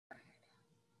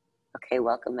Okay,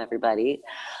 welcome everybody.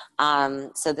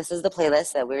 So this is the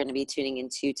playlist that we're going to be tuning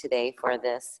into today for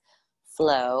this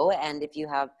flow. And if you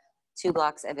have 2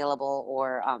 blocks available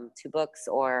or 2 books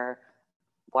or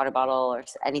water bottle or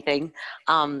anything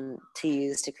to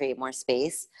use to create more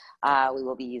space, we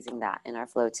will be using that in our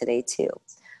flow today too.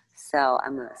 So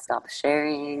I'm going to stop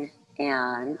sharing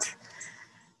and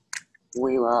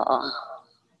we will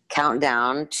count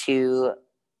down to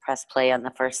press play on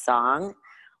the first song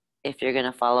if you're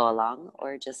going to follow along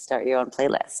or just start your own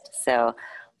playlist. So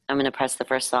I'm going to press the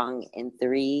first song in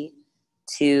 3,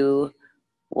 2,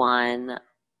 1,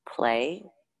 play.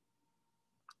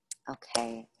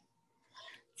 Okay.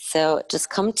 So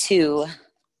just come to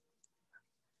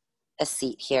a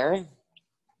seat here.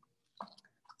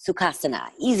 Sukhasana,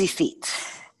 easy seat.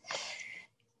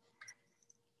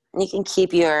 And you can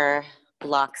keep your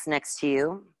blocks next to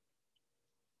you.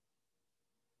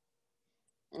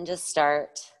 And just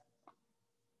start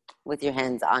with your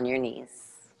hands on your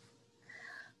knees.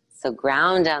 So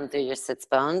ground down through your sits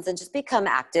bones and just become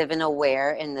active and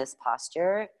aware in this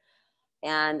posture.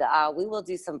 And we will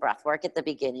do some breath work at the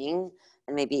beginning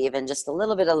and maybe even just a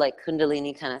little bit of like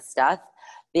Kundalini kind of stuff.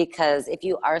 Because if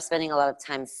you are spending a lot of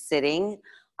time sitting,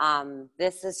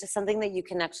 this is just something that you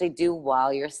can actually do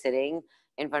while you're sitting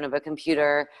in front of a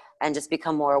computer and just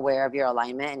become more aware of your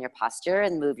alignment and your posture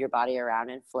and move your body around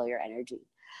and flow your energy.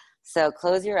 So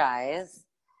close your eyes.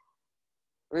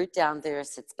 Root down through your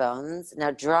sits bones.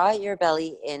 Now draw your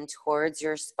belly in towards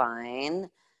your spine.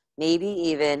 Maybe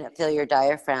even feel your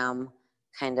diaphragm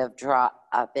kind of draw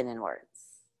up and inwards.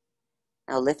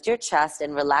 Now lift your chest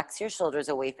and relax your shoulders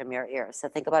away from your ears. So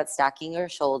think about stacking your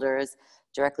shoulders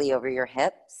directly over your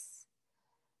hips.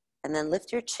 And then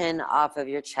lift your chin off of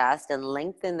your chest and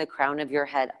lengthen the crown of your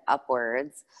head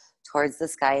upwards towards the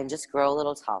sky and just grow a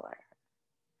little taller.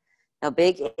 Now,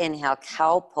 big inhale,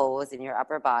 cow pose in your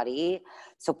upper body.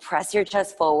 So press your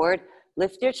chest forward,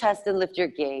 lift your chest and lift your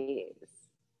gaze.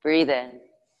 Breathe in.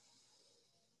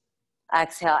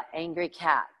 Exhale, angry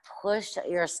cat. Push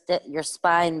your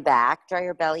spine back, draw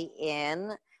your belly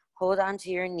in. Hold on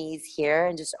to your knees here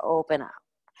and just open up.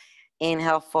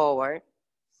 Inhale forward.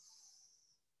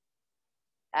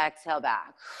 Exhale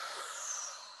back.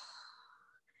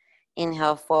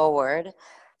 Inhale forward.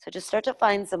 So just start to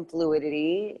find some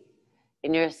fluidity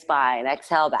in your spine.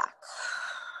 Exhale back.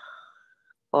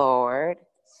 Forward.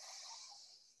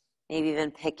 Maybe even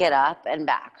pick it up and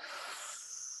back.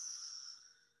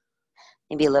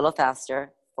 Maybe a little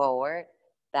faster. Forward,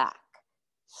 back.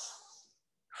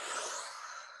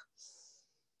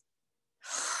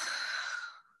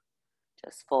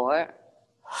 Just 4,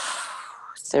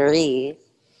 3,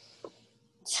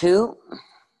 2,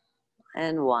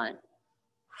 and 1. I'm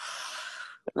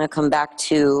going to come back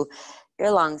to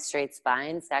your long straight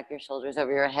spine. Stack your shoulders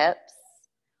over your hips.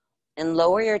 And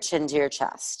lower your chin to your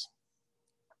chest.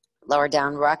 Lower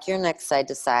down, rock your neck side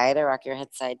to side, or rock your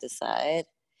head side to side.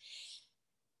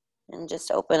 And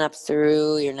just open up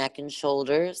through your neck and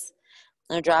shoulders.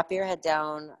 Now drop your head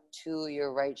down to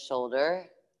your right shoulder.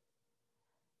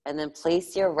 And then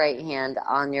place your right hand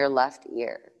on your left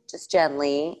ear. Just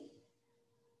gently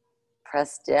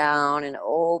press down and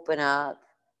open up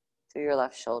through your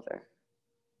left shoulder.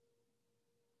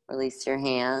 Release your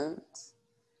hands.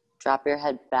 Drop your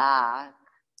head back.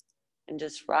 And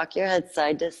just rock your head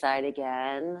side to side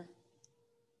again.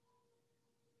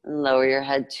 And lower your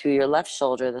head to your left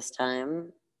shoulder this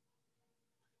time.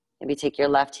 Maybe take your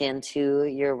left hand to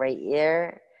your right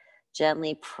ear.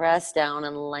 Gently press down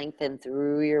and lengthen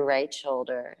through your right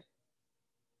shoulder.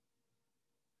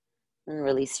 And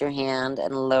release your hand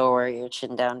and lower your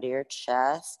chin down to your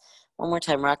chest. One more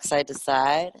time, rock side to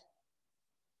side.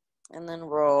 And then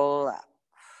roll up.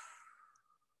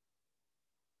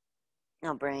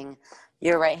 Now bring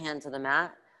your right hand to the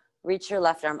mat. Reach your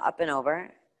left arm up and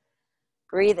over.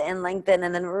 Breathe in, lengthen,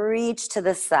 and then reach to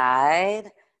the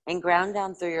side and ground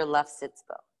down through your left sits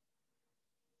bone.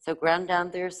 So ground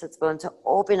down through your sits bone to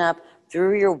open up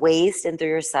through your waist and through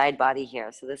your side body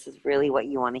here. So this is really what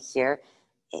you want to hear.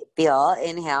 Feel,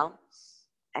 inhale.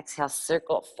 Exhale,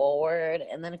 circle forward,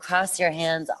 and then cross your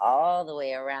hands all the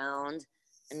way around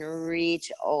and reach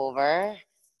over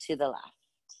to the left.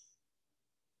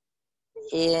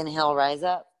 Inhale, rise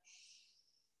up.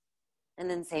 And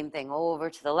then same thing, over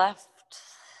to the left.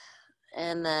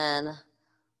 And then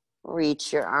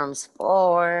reach your arms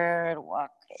forward,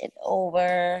 walk it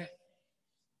over,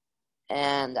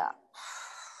 and up.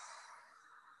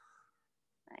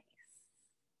 Nice.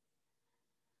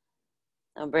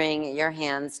 Now bring your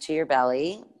hands to your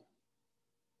belly.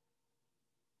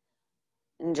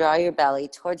 And draw your belly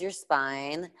towards your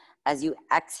spine as you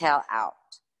exhale out.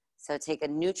 So take a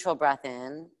neutral breath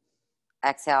in.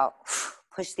 Exhale,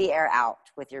 push the air out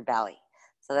with your belly.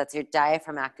 So that's your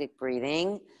diaphragmatic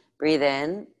breathing. Breathe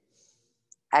in,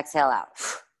 exhale out.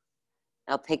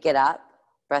 Now pick it up,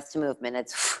 breath to movement.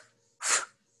 It's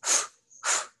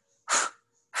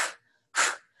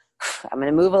I'm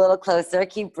gonna move a little closer,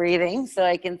 keep breathing so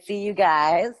I can see you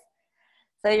guys.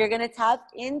 So you're gonna tap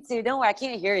into, don't worry, I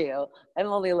can't hear you. I'm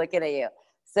only looking at you.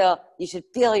 So you should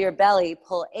feel your belly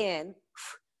pull in.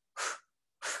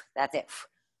 That's it.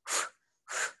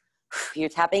 You're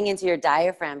tapping into your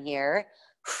diaphragm here.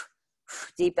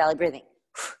 Deep belly breathing.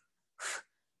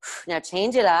 Now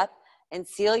change it up and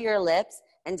seal your lips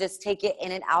and just take it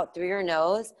in and out through your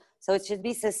nose. So it should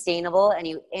be sustainable, and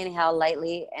you inhale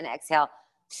lightly and exhale.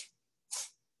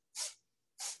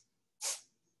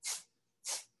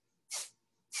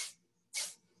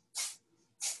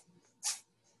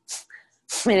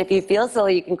 And if you feel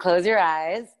silly, you can close your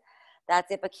eyes.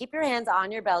 That's it, but keep your hands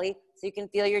on your belly so you can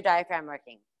feel your diaphragm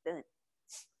working.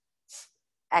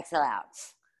 Exhale out.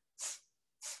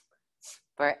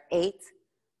 For 8,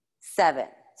 7,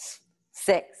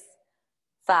 6,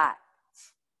 5,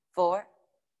 4,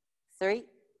 3,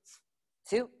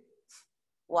 2,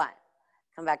 1.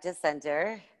 Come back to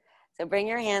center. So bring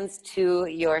your hands to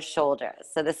your shoulders.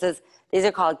 So these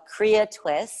are called Kriya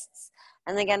twists.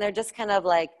 And again, they're just kind of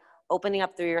like opening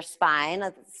up through your spine.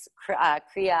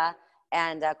 Kriya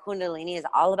and Kundalini is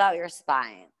all about your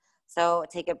spine. So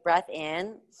take a breath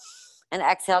in and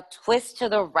exhale, twist to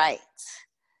the right.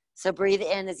 So breathe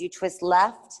in as you twist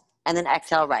left and then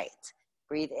exhale right.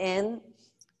 Breathe in,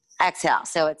 exhale.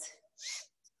 So it's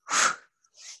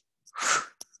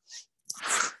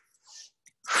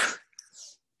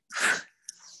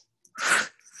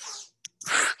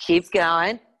keep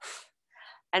going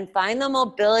and find the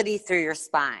mobility through your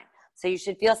spine. So you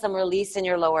should feel some release in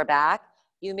your lower back.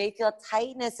 You may feel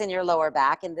tightness in your lower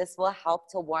back, and this will help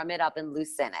to warm it up and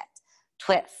loosen it.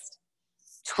 Twist,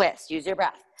 twist, use your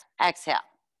breath. Exhale.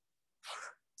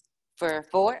 For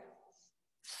 4,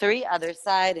 3, other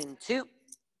side, and 2,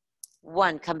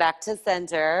 1. Come back to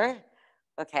center.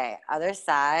 Okay, other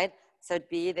side. So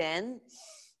breathe in.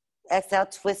 Exhale,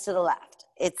 twist to the left.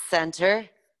 It's center,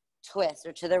 twist,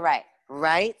 or to the right.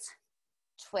 Right,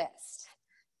 twist.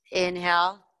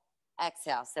 Inhale,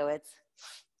 exhale. So it's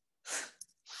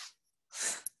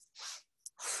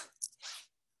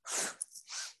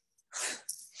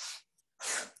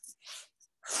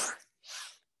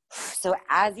so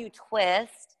as you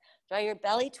twist, draw your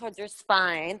belly towards your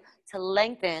spine to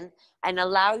lengthen and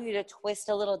allow you to twist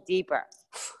a little deeper.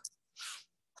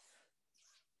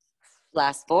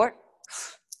 Last 4,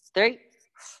 3,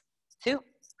 2,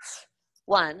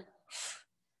 1.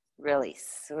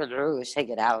 Release. Shake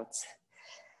it out.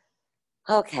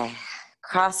 Okay.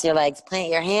 Cross your legs, plant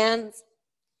your hands,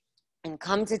 and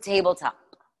come to tabletop.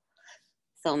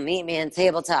 So meet me in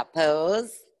tabletop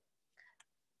pose.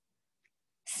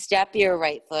 Step your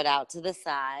right foot out to the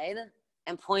side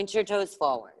and point your toes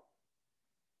forward.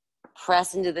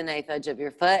 Press into the knife edge of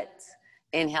your foot.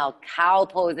 Inhale, cow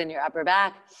pose in your upper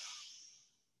back.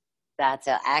 That's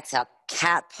it. Exhale,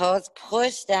 cat pose.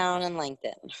 Push down and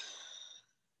lengthen.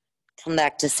 Come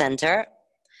back to center.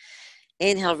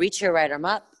 Inhale, reach your right arm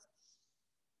up.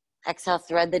 Exhale,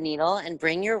 thread the needle and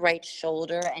bring your right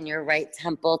shoulder and your right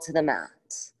temple to the mat.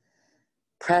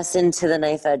 Press into the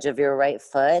knife edge of your right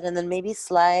foot and then maybe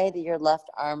slide your left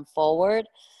arm forward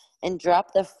and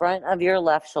drop the front of your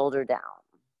left shoulder down.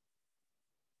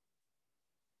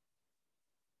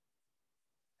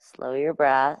 Slow your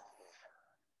breath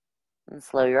and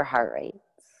slow your heart rate.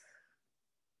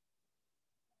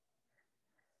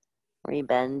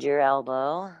 Rebend your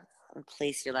elbow and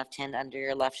place your left hand under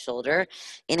your left shoulder.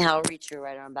 Inhale, reach your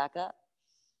right arm back up.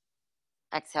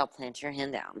 Exhale, plant your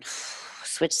hand down.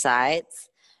 Switch sides.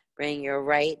 Bring your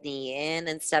right knee in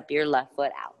and step your left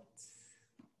foot out.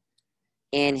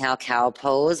 Inhale, cow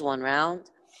pose, 1 round.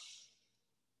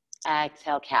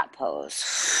 Exhale, cat pose.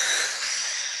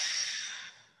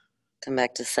 Come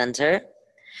back to center.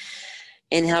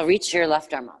 Inhale, reach your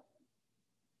left arm up.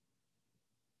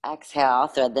 Exhale,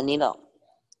 thread the needle.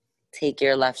 Take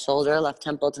your left shoulder, left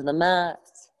temple to the mat.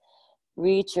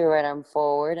 Reach your right arm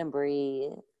forward and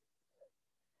breathe.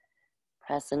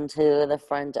 Press into the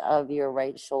front of your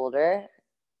right shoulder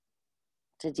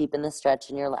to deepen the stretch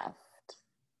in your left.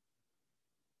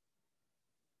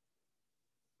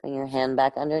 Bring your hand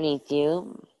back underneath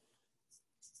you.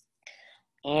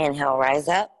 Inhale, rise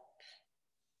up.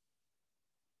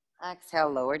 Exhale,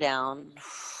 lower down.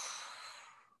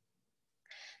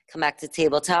 Come back to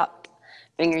tabletop.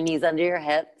 Bring your knees under your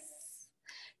hips.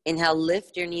 Inhale,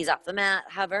 lift your knees off the mat.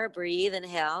 Hover, breathe,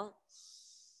 inhale.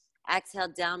 Exhale,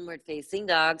 downward facing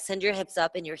dog. Send your hips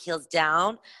up and your heels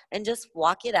down and just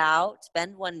walk it out.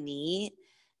 Bend one knee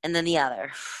and then the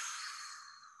other.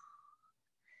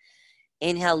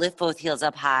 Inhale, lift both heels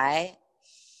up high.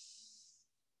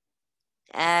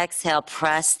 Exhale,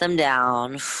 press them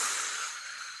down.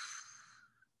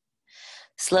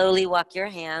 Slowly walk your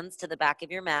hands to the back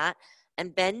of your mat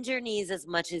and bend your knees as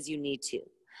much as you need to.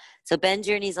 So bend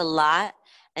your knees a lot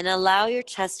and allow your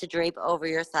chest to drape over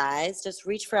your thighs. Just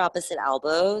reach for opposite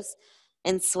elbows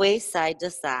and sway side to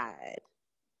side.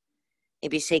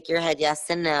 Maybe shake your head yes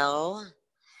and no.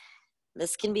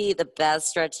 This can be the best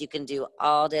stretch you can do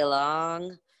all day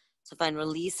long to find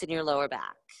release in your lower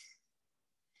back.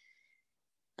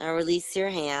 Now release your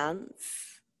hands.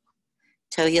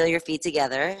 Toe heel your feet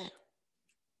together.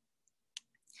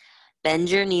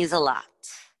 Bend your knees a lot.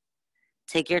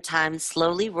 Take your time,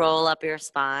 slowly roll up your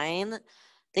spine.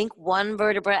 Think one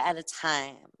vertebra at a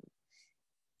time.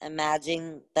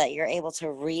 Imagine that you're able to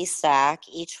restack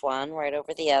each one right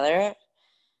over the other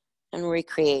and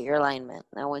recreate your alignment.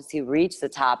 Now, once you reach the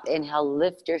top, inhale,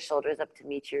 lift your shoulders up to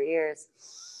meet your ears.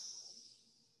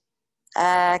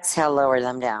 Exhale, lower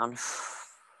them down.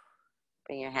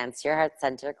 Bring your hands to your heart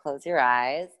center, close your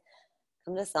eyes.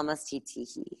 Come to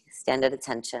Samastitihi, stand at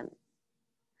attention.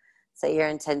 Set your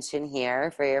intention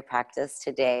here for your practice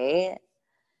today.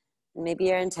 Maybe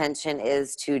your intention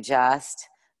is to just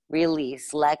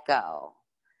release, let go.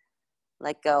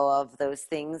 Let go of those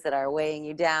things that are weighing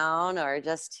you down, or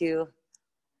just to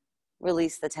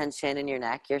release the tension in your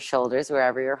neck, your shoulders,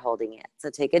 wherever you're holding it. So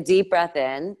take a deep breath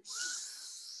in.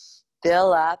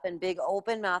 Fill up and big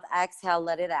open mouth. Exhale,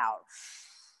 let it out.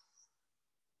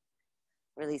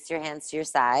 Release your hands to your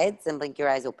sides and blink your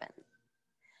eyes open.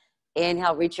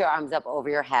 Inhale, reach your arms up over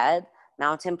your head.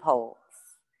 Mountain pose.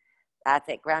 That's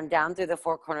it. Ground down through the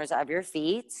four corners of your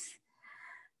feet.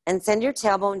 And send your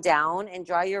tailbone down and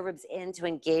draw your ribs in to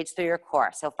engage through your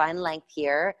core. So find length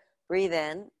here. Breathe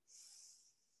in.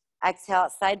 Exhale,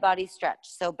 side body stretch.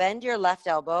 So bend your left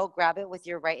elbow, grab it with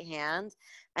your right hand,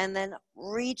 and then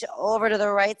reach over to the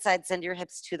right side. Send your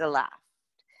hips to the left.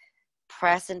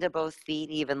 Press into both feet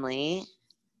evenly.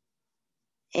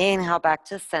 Inhale, back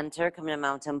to center. Come to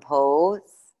mountain pose.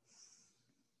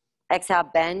 Exhale,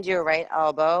 bend your right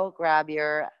elbow. Grab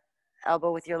your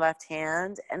elbow with your left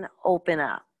hand and open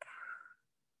up.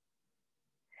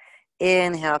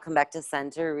 Inhale, come back to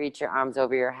center. Reach your arms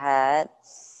over your head.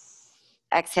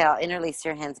 Exhale, interlace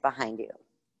your hands behind you.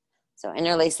 So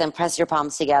interlace them, press your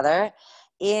palms together.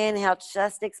 Inhale,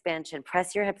 chest expansion.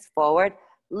 Press your hips forward.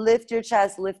 Lift your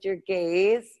chest, lift your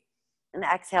gaze. And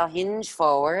exhale, hinge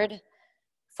forward.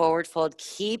 Forward fold.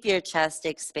 Keep your chest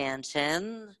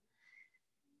expansion.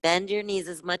 Bend your knees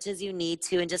as much as you need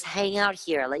to and just hang out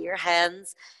here. Let your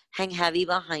hands hang heavy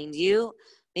behind you.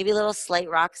 Maybe a little slight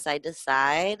rock side to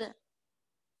side.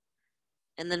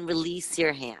 And then release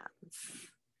your hands.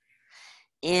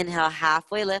 Inhale,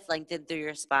 halfway lift, lengthen through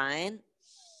your spine.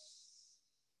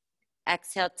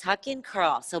 Exhale, tuck and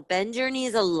curl. So bend your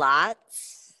knees a lot.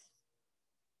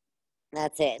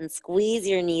 That's it. And squeeze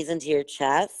your knees into your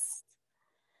chest.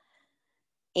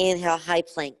 Inhale, high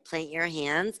plank. Plant your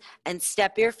hands and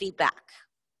step your feet back.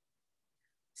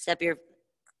 Step your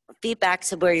feet back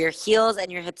to where your heels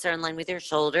and your hips are in line with your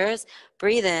shoulders.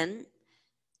 Breathe in.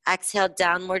 Exhale,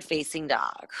 downward facing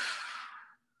dog.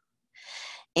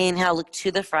 Inhale, look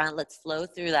to the front. Let's flow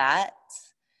through that.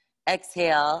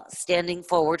 Exhale, standing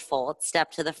forward fold,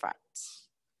 step to the front.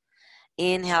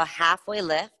 Inhale, halfway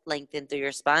lift, lengthen through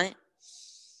your spine.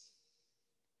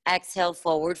 Exhale,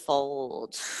 forward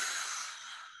fold.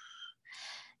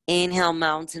 Inhale,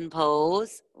 mountain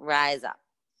pose, rise up.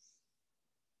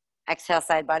 Exhale,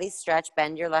 side body stretch,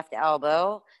 bend your left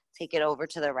elbow, take it over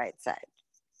to the right side.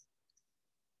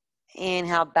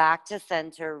 Inhale, back to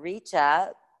center, reach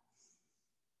up.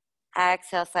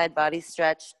 Exhale, side body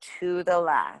stretch to the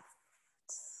left.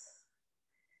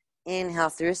 Inhale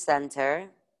through center.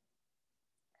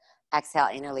 Exhale,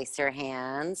 interlace your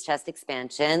hands, chest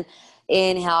expansion.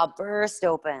 Inhale, burst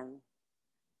open.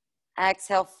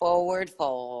 Exhale, forward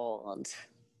fold.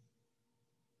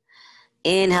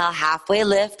 Inhale, halfway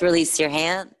lift, release your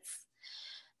hands.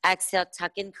 Exhale,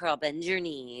 tuck and curl, bend your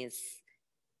knees.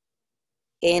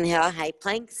 Inhale, high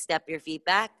plank, step your feet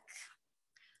back.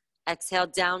 Exhale,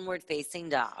 downward facing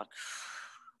dog.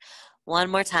 One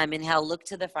more time, inhale, look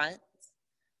to the front.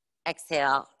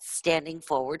 Exhale, standing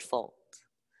forward fold.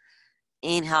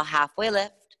 Inhale, halfway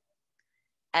lift.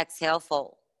 Exhale,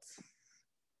 fold.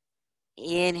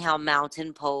 Inhale,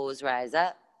 mountain pose, rise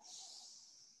up.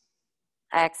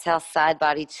 Exhale, side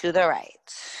body to the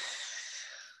right.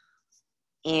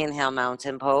 Inhale,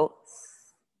 mountain pose.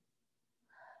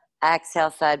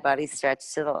 Exhale, side body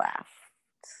stretch to the left.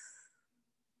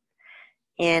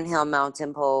 Inhale,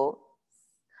 mountain pose.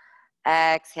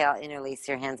 Exhale, interlace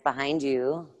your hands behind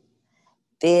you.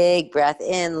 Big breath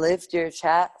in, lift your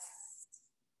chest.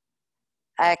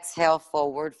 Exhale,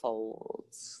 forward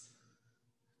folds.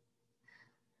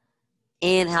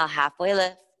 Inhale, halfway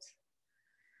lift.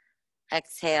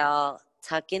 Exhale,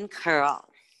 tuck and curl.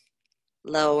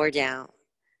 Lower down.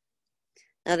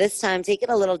 Now this time, take it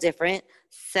a little different.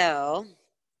 So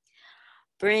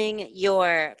bring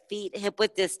your feet hip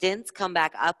width distance, come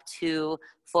back up to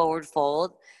forward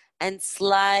fold, and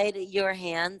slide your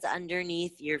hands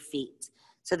underneath your feet.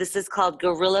 So this is called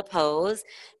gorilla pose,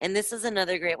 and this is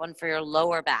another great one for your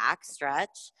lower back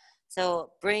stretch.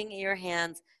 So bring your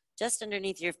hands just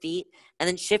underneath your feet, and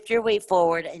then shift your weight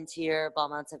forward into your ball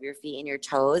mounts of your feet and your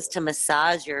toes to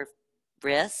massage your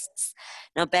wrists.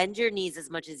 Now bend your knees as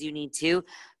much as you need to.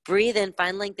 Breathe in,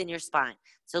 find length in your spine.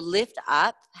 So lift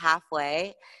up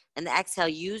halfway, and the exhale,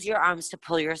 use your arms to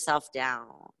pull yourself down.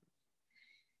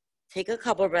 Take a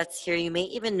couple breaths here. You may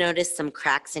even notice some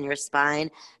cracks in your spine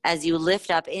as you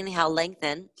lift up. Inhale,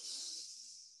 lengthen.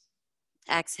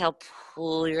 Exhale,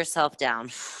 pull yourself down.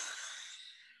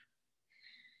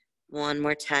 One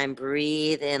more time,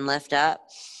 breathe in, lift up.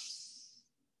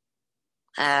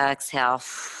 Exhale,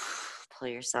 pull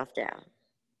yourself down.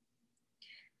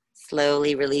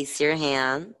 Slowly release your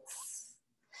hands.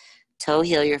 Toe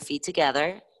heel your feet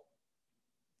together.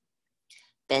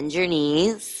 Bend your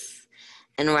knees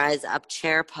and rise up,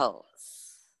 chair pose.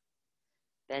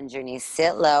 Bend your knees,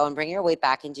 sit low, and bring your weight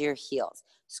back into your heels.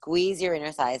 Squeeze your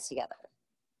inner thighs together.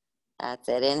 That's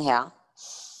it, inhale.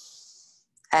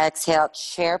 Exhale,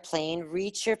 chair plane,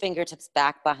 reach your fingertips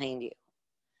back behind you.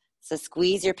 So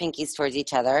squeeze your pinkies towards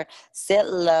each other. Sit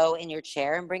low in your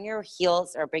chair and bring your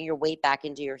heels or bring your weight back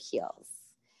into your heels.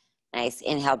 Nice,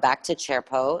 inhale back to chair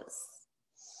pose.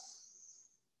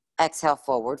 Exhale,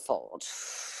 forward fold.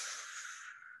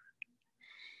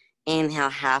 Inhale,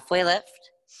 halfway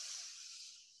lift.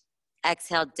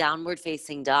 Exhale, downward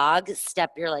facing dog.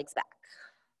 Step your legs back.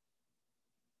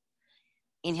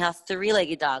 Inhale,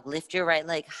 three-legged dog. Lift your right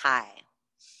leg high.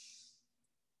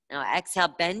 Now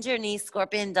exhale, bend your knees,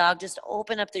 scorpion dog. Just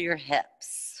open up through your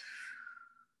hips.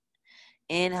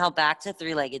 Inhale, back to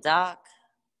three-legged dog.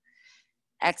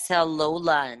 Exhale, low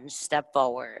lunge. Step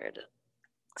forward.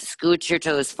 Scoot your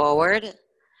toes forward.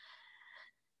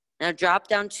 Now drop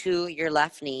down to your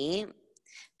left knee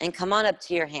and come on up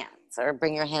to your hands, or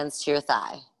bring your hands to your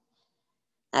thigh.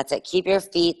 That's it. Keep your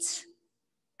feet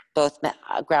both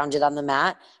grounded on the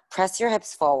mat. Press your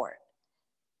hips forward.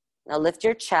 Now lift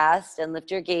your chest and lift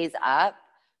your gaze up.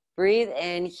 Breathe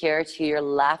in here to your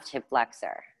left hip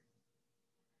flexor.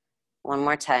 One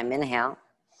more time. Inhale.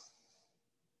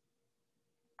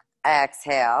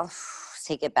 Exhale.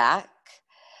 Take it back.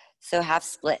 So half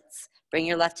splits. Bring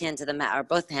your left hand to the mat, or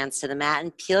both hands to the mat,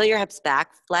 and peel your hips back.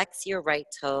 Flex your right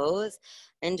toes,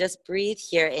 and just breathe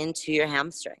here into your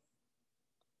hamstring.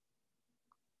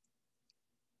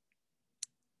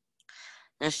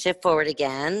 Now shift forward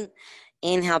again.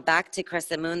 Inhale back to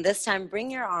crescent moon. This time, bring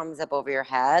your arms up over your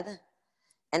head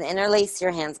and interlace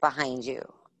your hands behind you.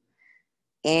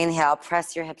 Inhale,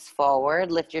 press your hips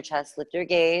forward. Lift your chest, lift your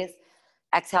gaze.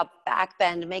 Exhale, back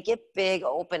bend. Make it big,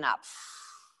 open up.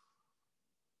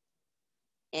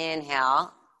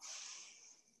 Inhale.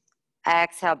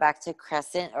 Exhale, back to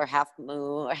crescent or half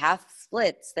moon or half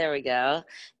splits. There we go.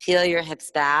 Peel your hips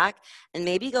back and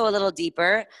maybe go a little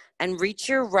deeper and reach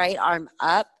your right arm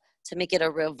up to make it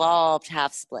a revolved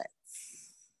half splits.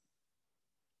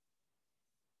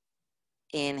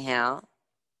 Inhale.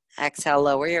 Exhale,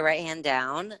 lower your right hand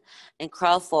down and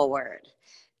crawl forward.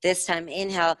 This time,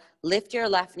 inhale, lift your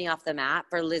left knee off the mat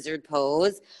for lizard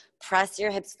pose. Press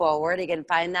your hips forward. Again,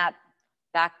 find that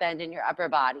back bend in your upper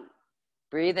body.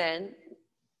 Breathe in.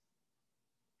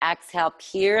 Exhale,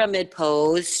 pyramid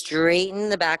pose. Straighten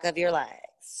the back of your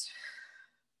legs.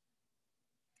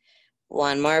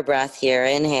 One more breath here.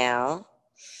 Inhale.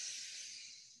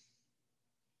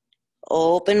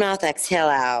 Open mouth, exhale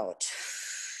out.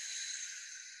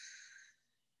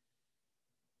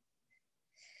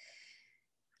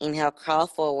 Inhale, crawl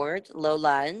forward, low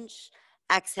lunge.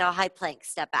 Exhale, high plank,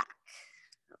 step back.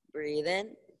 Breathe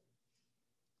in.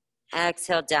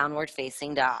 Exhale, downward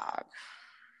facing dog.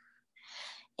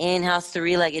 Inhale,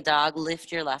 three-legged dog.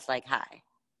 Lift your left leg high.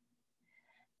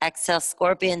 Exhale,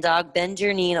 scorpion dog. Bend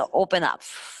your knee to open up.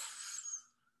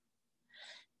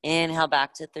 Inhale,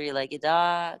 back to three-legged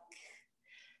dog.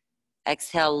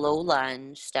 Exhale, low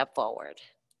lunge, step forward.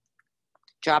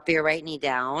 Drop your right knee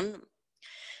down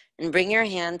and bring your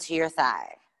hand to your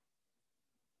thigh.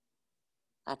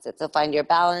 That's it. So find your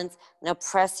balance. Now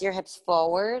press your hips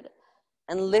forward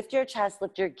and lift your chest,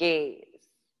 lift your gaze.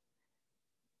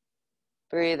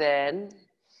 Breathe in.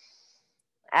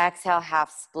 Exhale,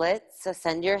 half splits. So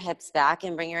send your hips back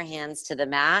and bring your hands to the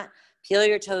mat. Peel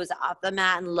your toes off the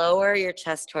mat and lower your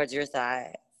chest towards your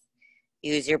thighs.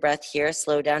 Use your breath here.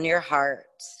 Slow down your heart.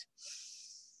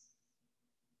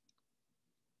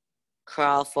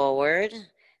 Crawl forward.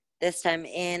 This time,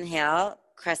 inhale,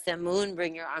 crescent moon.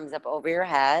 Bring your arms up over your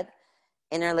head.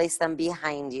 Interlace them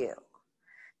behind you.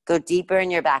 Go deeper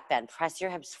in your back bend. Press your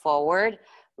hips forward.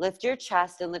 Lift your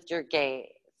chest and lift your gaze.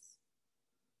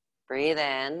 Breathe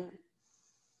in.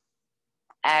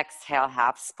 Exhale,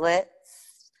 half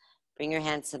splits. Bring your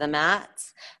hands to the mat.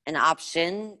 An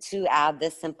option to add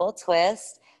this simple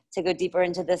twist to go deeper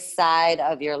into the side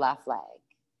of your left leg.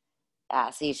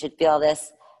 So you should feel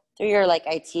this through your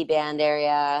IT band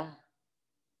area.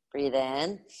 Breathe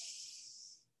in.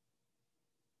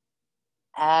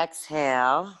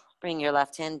 Exhale. Bring your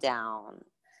left hand down.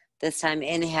 This time,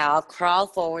 inhale, crawl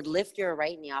forward, lift your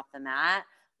right knee off the mat.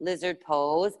 Lizard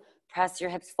pose. Press your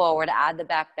hips forward, add the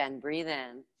back bend. Breathe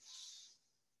in.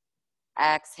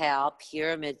 Exhale,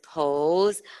 pyramid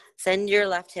pose. Send your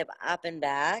left hip up and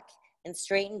back and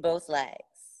straighten both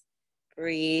legs.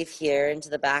 Breathe here into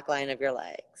the back line of your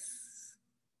legs.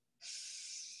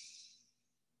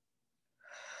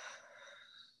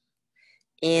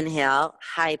 Inhale,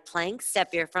 high plank.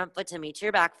 Step your front foot to meet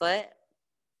your back foot.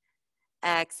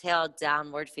 Exhale,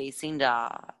 downward facing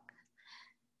dog.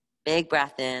 Big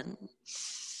breath in.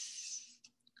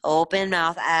 Open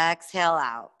mouth, exhale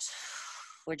out.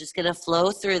 We're just going to flow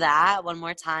through that one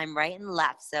more time, right and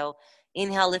left. So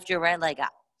inhale, lift your right leg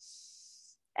up.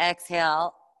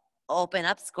 Exhale, open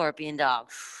up, scorpion dog.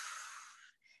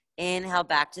 Inhale,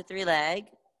 back to three leg.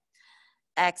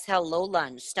 Exhale, low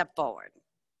lunge, step forward.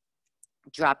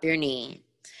 Drop your knee.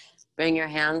 Bring your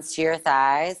hands to your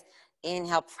thighs.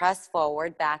 Inhale, press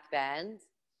forward, back bend.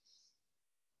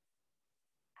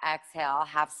 Exhale,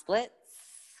 half splits.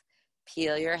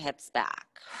 Peel your hips back.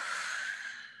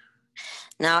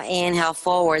 Now inhale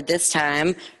forward. This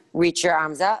time, reach your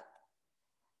arms up.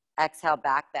 Exhale,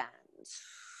 back bend.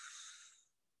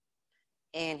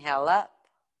 Inhale up.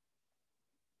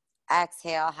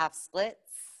 Exhale, half splits.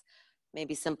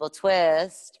 Maybe simple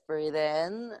twist. Breathe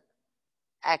in.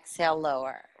 Exhale,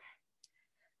 lower.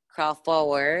 Crawl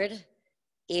forward.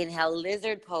 Inhale,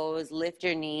 lizard pose. Lift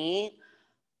your knee.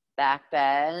 Back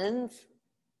bend.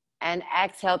 And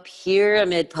exhale,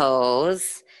 pyramid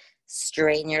pose.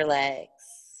 Straighten your legs.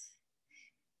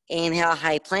 Inhale,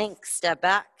 high plank. Step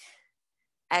back.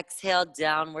 Exhale,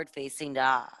 downward facing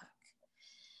dog.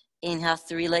 Inhale,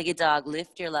 three-legged dog.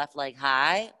 Lift your left leg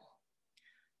high.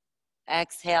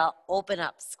 Exhale, open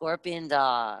up, scorpion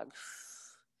dog.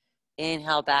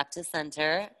 Inhale, back to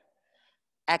center.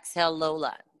 Exhale, low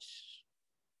lunge.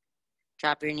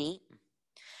 Drop your knee.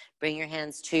 Bring your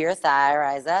hands to your thigh,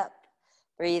 rise up.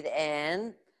 Breathe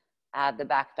in, add the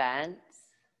back bend.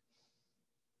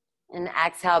 And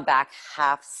exhale, back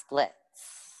half splits.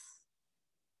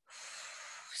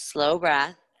 Slow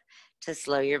breath to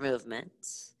slow your movement.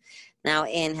 Now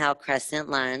inhale, crescent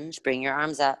lunge. Bring your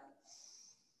arms up.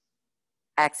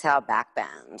 Exhale, back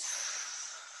bend.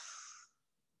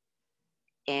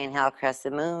 Inhale,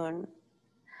 crescent moon.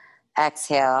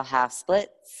 Exhale, half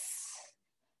splits.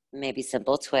 Maybe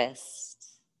simple twist.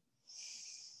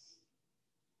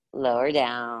 Lower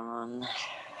down.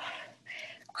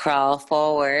 Crawl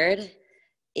forward.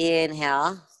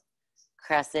 Inhale,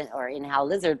 crescent or inhale,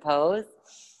 lizard pose.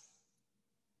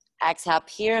 Exhale,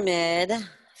 pyramid.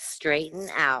 Straighten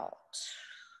out.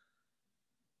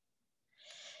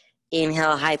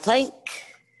 Inhale, high plank.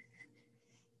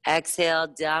 Exhale,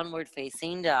 downward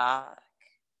facing dog.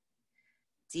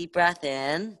 Deep breath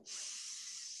in.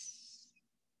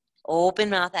 Open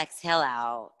mouth, exhale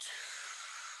out.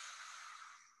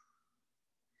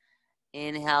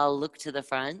 Inhale, look to the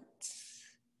front.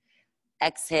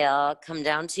 Exhale, come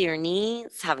down to your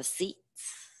knees, have a seat.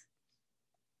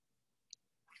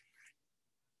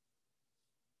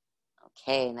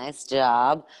 Okay, nice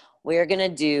job. We're gonna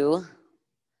do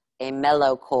a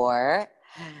mellow core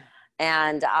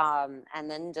and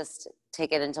then just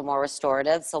take it into more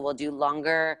restorative. So we'll do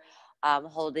longer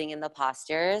holding in the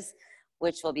postures,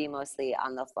 which will be mostly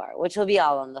on the floor, which will be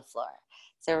all on the floor.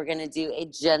 So we're gonna do a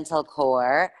gentle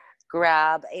core.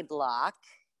 Grab a block,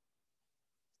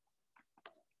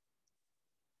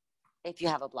 if you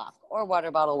have a block, or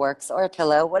water bottle works, or a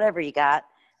pillow, whatever you got.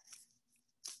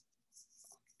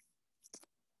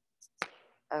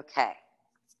 Okay,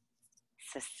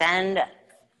 so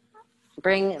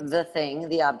bring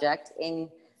the object in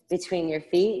between your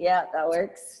feet. Yeah, that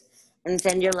works. And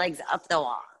send your legs up the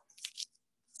wall.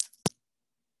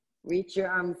 Reach your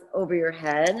arms over your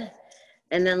head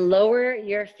and then lower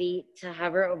your feet to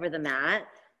hover over the mat.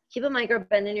 Keep a micro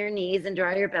bend in your knees and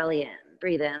draw your belly in.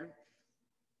 Breathe in.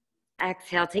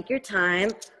 Exhale, take your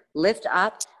time, lift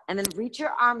up, and then reach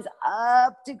your arms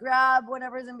up to grab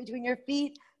whatever's in between your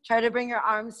feet. Try to bring your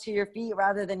arms to your feet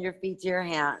rather than your feet to your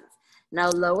hands. Now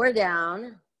lower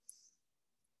down.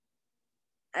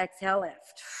 Exhale,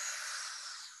 lift.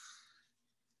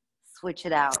 Switch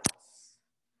it out.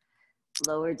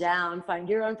 Lower down, find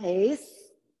your own pace.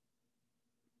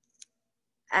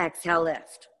 Exhale,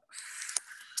 lift.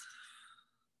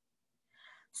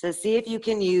 So see if you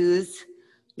can use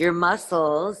your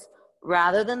muscles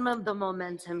rather than the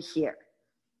momentum here.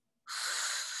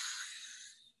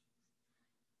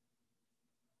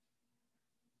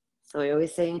 So we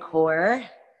always say in core,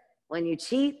 when you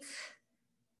cheat,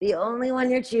 the only one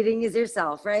you're cheating is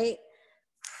yourself, right?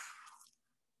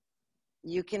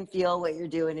 You can feel what you're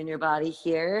doing in your body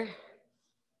here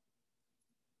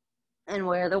and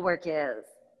where the work is.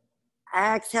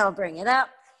 Exhale, bring it up.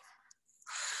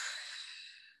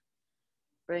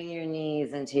 Bring your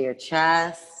knees into your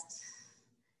chest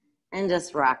and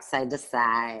just rock side to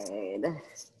side.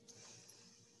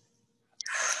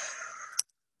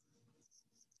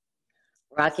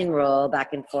 Rock and roll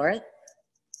back and forth.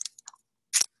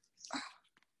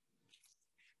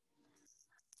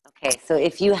 Okay, so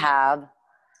if you have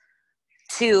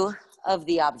two of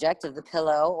the object of the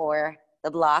pillow or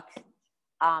the block,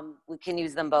 we can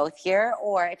use them both here.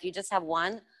 Or if you just have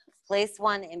one, place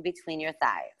one in between your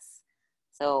thighs.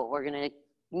 So we're gonna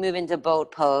move into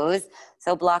boat pose.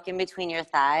 So block in between your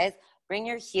thighs, bring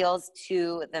your heels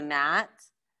to the mat,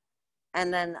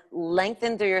 and then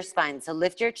lengthen through your spine. So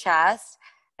lift your chest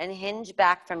and hinge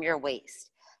back from your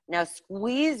waist. Now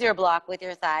squeeze your block with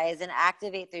your thighs and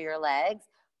activate through your legs.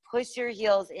 Push your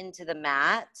heels into the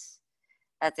mat.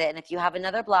 That's it. And if you have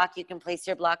another block, you can place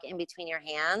your block in between your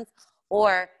hands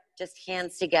or just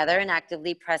hands together and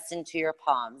actively press into your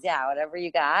palms. Yeah, whatever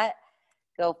you got,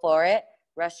 go for it.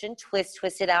 Russian twist,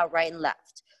 twist it out right and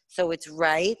left. So it's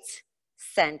right,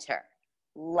 center,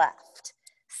 left,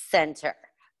 center.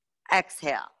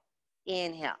 Exhale,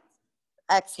 inhale,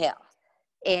 exhale,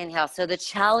 inhale. So the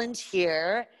challenge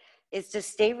here is to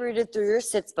stay rooted through your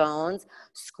sits bones,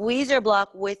 squeeze your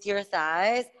block with your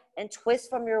thighs, and twist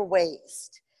from your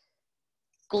waist.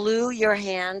 Glue your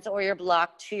hands or your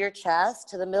block to your chest,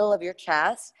 to the middle of your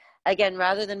chest. Again,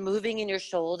 rather than moving in your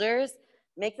shoulders,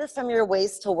 make this from your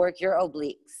waist to work your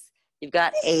obliques. You've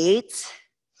got 8,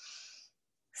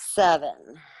 7,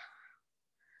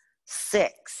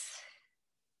 6,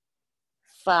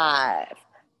 5.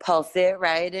 Pulse it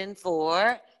right in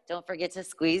 4. Don't forget to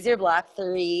squeeze your block.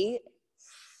 3.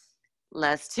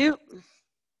 Last 2.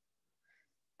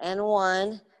 And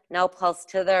 1. Now pulse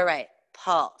to the right.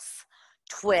 Pulse.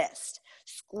 Twist.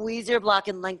 Squeeze your block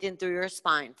and lengthen through your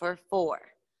spine for 4,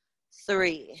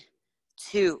 3,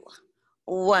 2,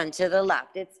 1. To the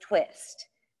left. It's twist.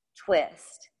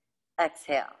 Twist.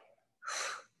 Exhale.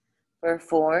 For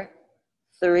 4,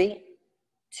 3,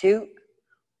 2,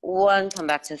 1. Come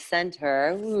back to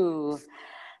center. Ooh.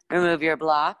 Remove your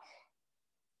block.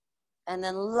 And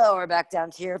then lower back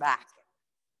down to your back.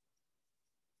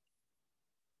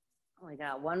 We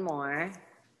got one more.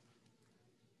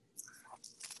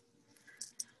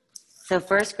 So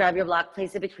first, grab your block,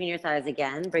 place it between your thighs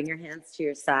again. Bring your hands to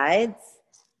your sides.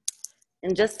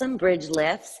 And just some bridge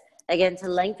lifts. Again, to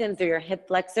lengthen through your hip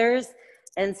flexors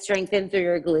and strengthen through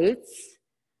your glutes.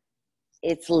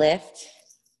 It's lift,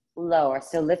 lower.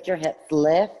 So lift your hips,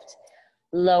 lift,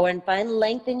 lower, and find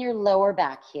length in your lower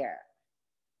back here.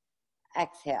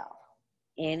 Exhale.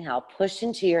 Inhale, push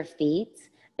into your feet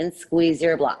and squeeze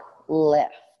your block.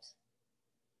 Lift,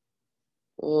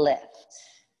 lift.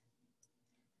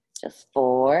 Just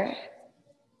 4,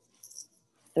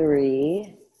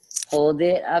 3, hold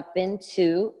it up in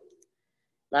 2.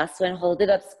 Last one, hold it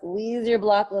up, squeeze your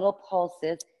block, little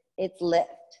pulses. It's lift,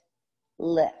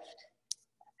 lift.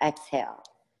 Exhale.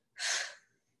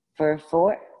 For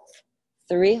 4,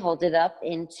 3, hold it up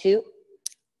in 2,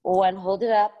 1, hold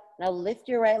it up. Now lift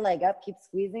your right leg up, keep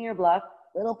squeezing your block,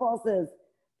 little pulses.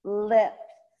 Lift.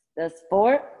 That's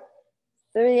 4,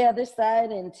 3, other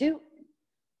side in 2,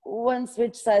 1,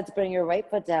 switch sides, bring your right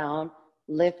foot down,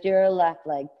 lift your left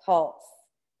leg, pulse,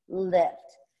 lift.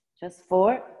 Just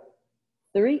 4,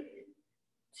 3,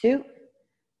 2,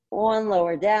 1,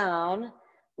 lower down,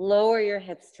 lower your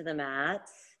hips to the mat,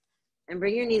 and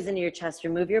bring your knees into your chest,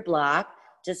 remove your block,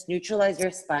 just neutralize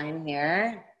your spine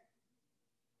here,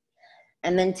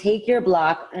 and then take your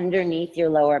block underneath your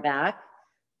lower back,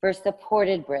 for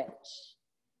supported bridge.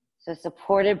 So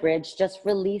supported bridge, just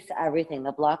release everything.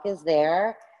 The block is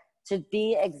there to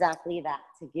be exactly that,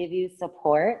 to give you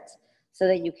support so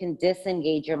that you can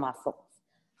disengage your muscles.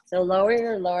 So lower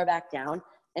your lower back down.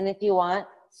 And if you want,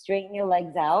 straighten your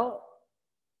legs out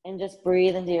and just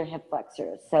breathe into your hip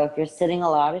flexors. So if you're sitting a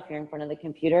lot, if you're in front of the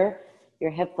computer,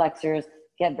 your hip flexors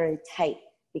get very tight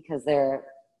because they're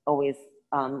always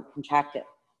contracted.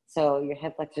 So your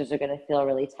hip flexors are going to feel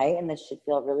really tight, and this should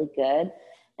feel really good.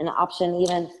 An option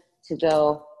even to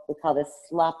go, we call this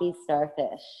sloppy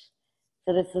starfish.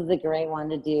 So this is a great one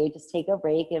to do. Just take a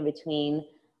break in between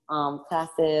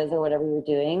classes or whatever you're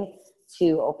doing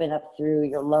to open up through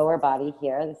your lower body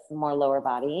here. This is more lower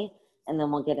body. And then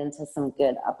we'll get into some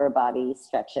good upper body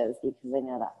stretches because I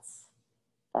know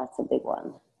that's a big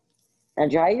one. Now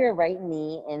draw your right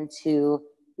knee into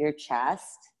your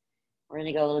chest. We're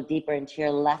gonna go a little deeper into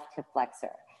your left hip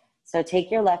flexor. So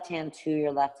take your left hand to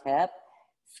your left hip,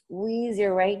 squeeze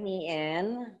your right knee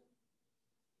in,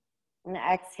 and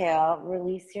exhale,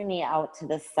 release your knee out to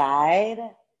the side,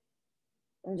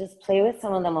 and just play with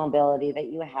some of the mobility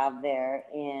that you have there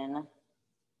in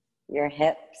your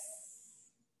hips.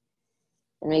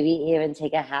 And maybe even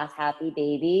take a half happy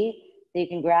baby. So you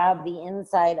can grab the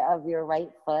inside of your right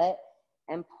foot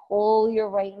and pull your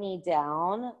right knee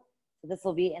down. So this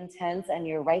will be intense on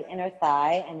your right inner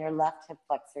thigh and your left hip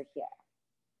flexor here.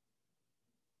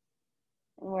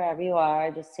 And wherever you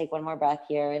are, just take one more breath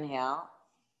here. Inhale.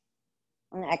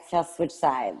 And exhale, switch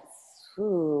sides.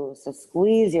 Ooh, so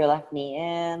squeeze your left knee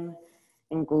in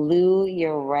and glue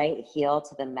your right heel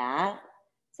to the mat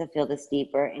to feel this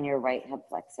deeper in your right hip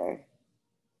flexor.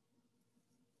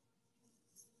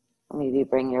 Maybe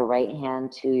bring your right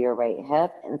hand to your right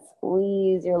hip and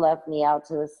squeeze your left knee out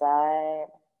to the side.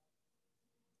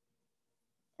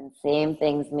 And same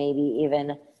things, maybe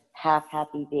even half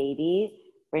happy baby.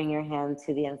 Bring your hand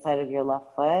to the inside of your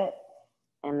left foot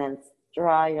and then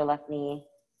draw your left knee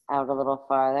out a little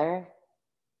farther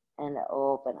and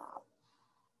open up.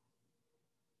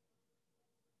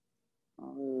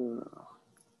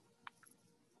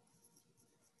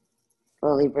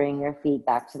 Slowly bring your feet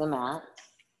back to the mat.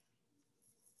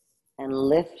 And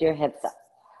lift your hips up.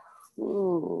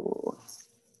 Ooh.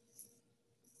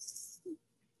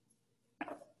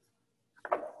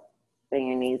 Bring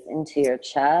your knees into your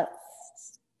chest.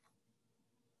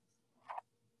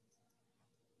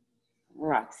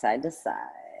 Rock side to side.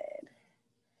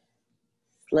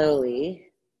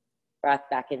 Slowly rock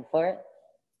back and forth.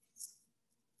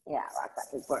 Yeah, rock back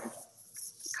and forth.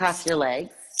 Cross your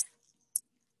legs.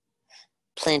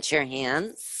 Plant your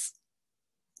hands.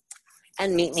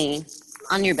 And meet me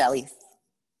on your belly.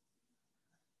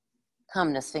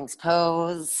 Come to Sphinx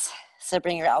pose. So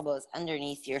bring your elbows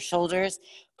underneath your shoulders.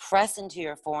 Press into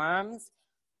your forearms.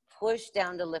 Push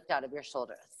down to lift out of your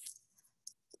shoulders.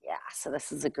 Yeah, so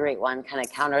this is a great one, kind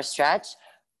of counter stretch.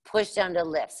 Push down to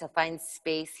lift. So find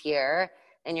space here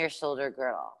in your shoulder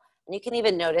girdle. And you can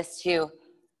even notice to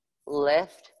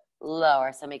lift,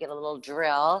 lower. So make it a little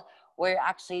drill where you're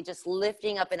actually just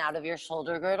lifting up and out of your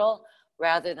shoulder girdle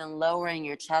rather than lowering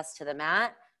your chest to the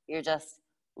mat. You're just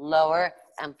lower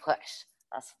and push.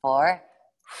 That's 4.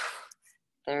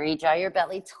 3, draw your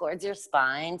belly towards your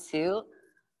spine. 2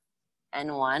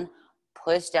 and 1.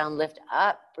 Push down, lift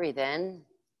up, breathe in.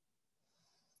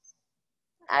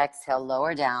 Exhale,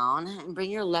 lower down, and bring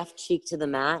your left cheek to the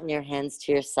mat and your hands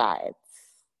to your sides.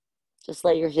 Just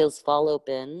let your heels fall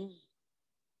open.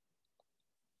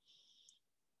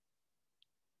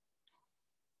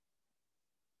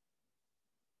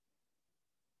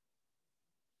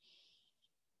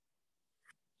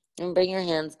 And bring your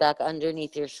hands back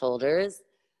underneath your shoulders.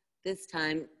 This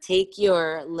time, take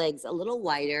your legs a little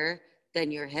wider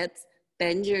than your hips.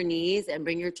 Bend your knees and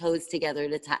bring your toes together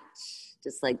to touch.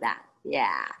 Just like that.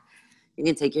 Yeah. You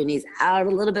can take your knees out a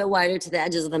little bit wider to the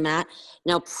edges of the mat.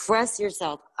 Now press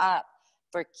yourself up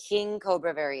for King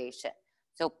Cobra variation.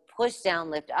 So push down,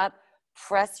 lift up,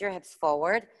 press your hips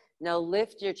forward. Now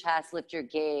lift your chest, lift your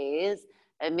gaze,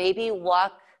 and maybe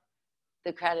walk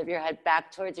the crown of your head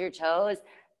back towards your toes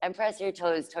and press your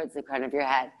toes towards the crown of your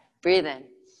head. Breathe in.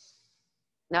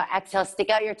 Now exhale, stick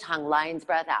out your tongue, lion's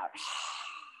breath out.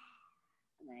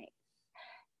 Nice.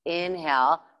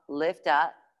 Inhale, lift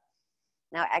up.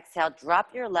 Now exhale,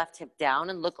 drop your left hip down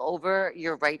and look over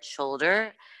your right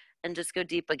shoulder and just go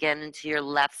deep again into your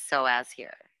left psoas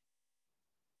here.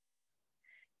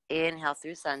 Inhale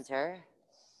through center.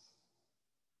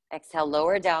 Exhale,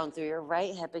 lower down through your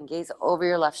right hip and gaze over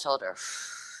your left shoulder.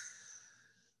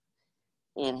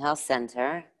 Inhale,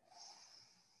 center.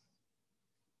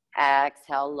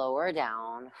 Exhale, lower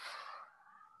down.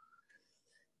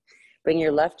 Bring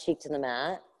your left cheek to the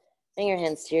mat. Bring your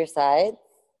hands to your sides.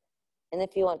 And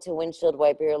if you want to windshield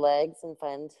wipe your legs and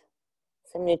find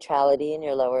some neutrality in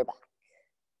your lower back.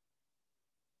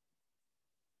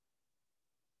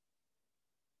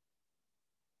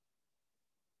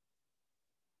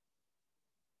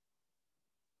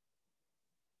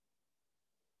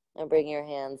 Now bring your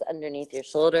hands underneath your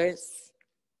shoulders.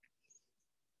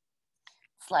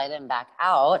 Slide them back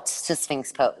out to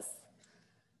Sphinx pose.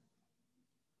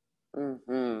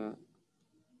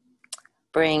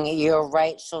 Bring your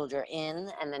right shoulder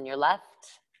in and then your left.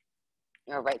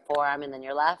 Your right forearm and then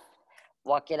your left.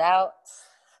 Walk it out.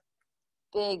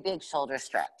 Big, big shoulder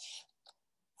stretch.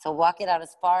 So walk it out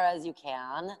as far as you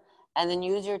can. And then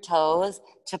use your toes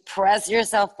to press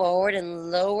yourself forward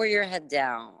and lower your head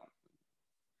down.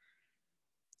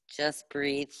 Just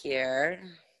breathe here.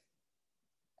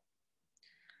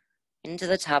 Into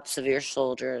the tops of your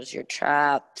shoulders, your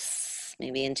traps,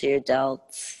 maybe into your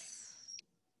delts.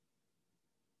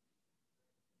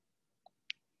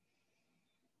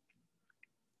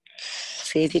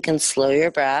 See if you can slow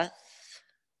your breath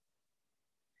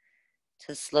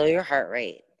to slow your heart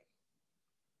rate.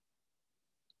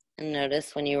 And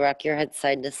notice when you rock your head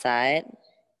side to side,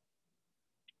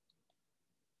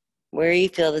 where you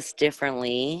feel this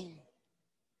differently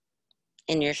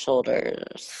in your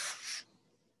shoulders.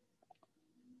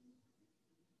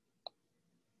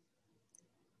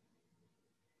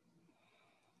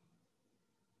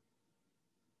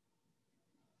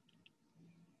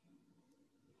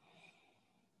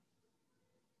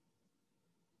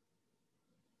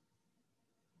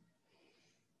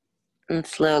 And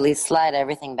slowly slide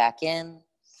everything back in.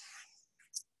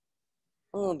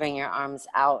 Ooh, bring your arms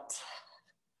out.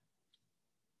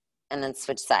 And then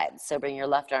switch sides. So bring your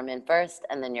left arm in first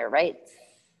and then your right.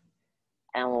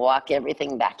 And walk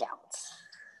everything back out.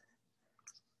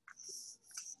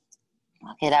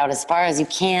 Walk it out as far as you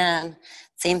can.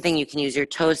 Same thing, you can use your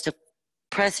toes to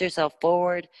press yourself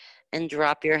forward and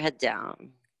drop your head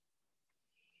down.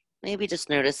 Maybe just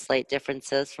notice slight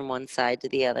differences from one side to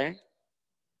the other.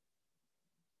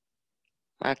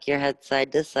 Rock your head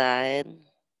side to side.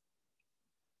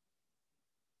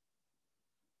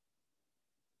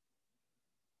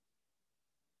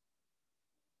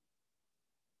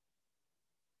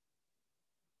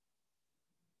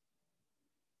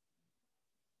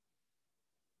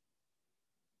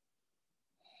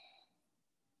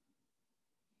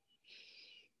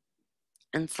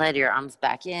 And slide your arms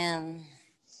back in.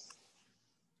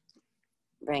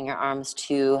 Bring your arms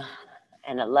to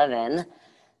an 11.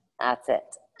 That's it.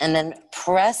 And then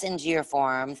press into your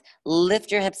forearms.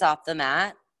 Lift your hips off the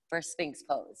mat for Sphinx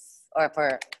pose. Or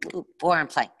for forearm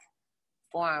plank.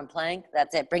 Forearm plank,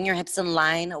 that's it. Bring your hips in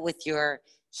line with your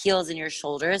heels and your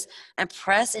shoulders. And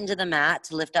press into the mat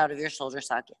to lift out of your shoulder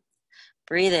socket.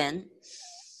 Breathe in.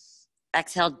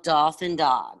 Exhale, dolphin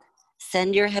dog.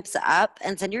 Send your hips up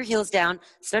and send your heels down.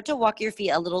 Start to walk your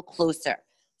feet a little closer.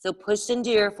 So push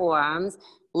into your forearms,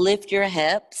 lift your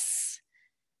hips,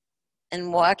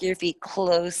 and walk your feet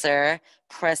closer.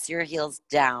 Press your heels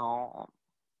down.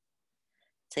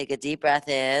 Take a deep breath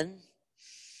in.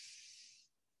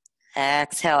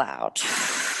 Exhale out.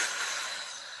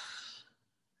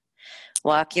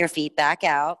 Walk your feet back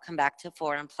out. Come back to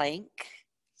forearm plank.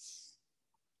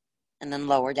 And then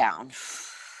lower down.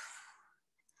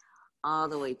 All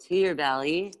the way to your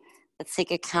belly. Let's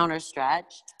take a counter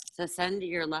stretch. So send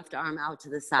your left arm out to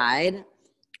the side.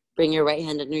 Bring your right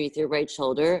hand underneath your right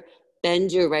shoulder.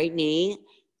 Bend your right knee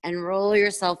and roll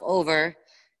yourself over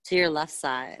to your left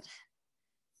side.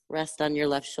 Rest on your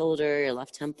left shoulder, your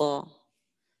left temple.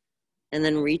 And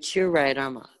then reach your right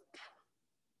arm up.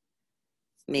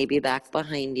 Maybe back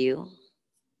behind you.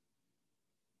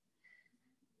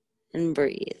 And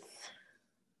breathe.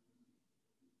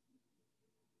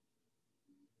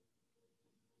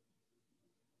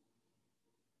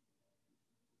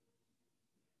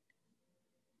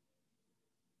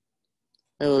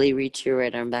 Slowly reach your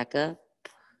right arm back up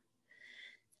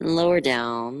and lower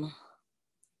down.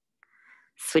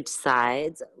 Switch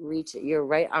sides. Reach your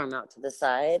right arm out to the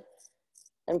side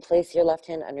and place your left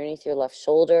hand underneath your left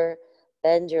shoulder.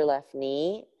 Bend your left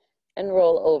knee and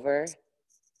roll over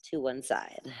to one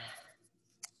side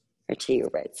or to your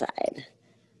right side.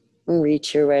 And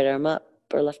reach your right arm up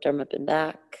or left arm up and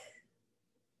back.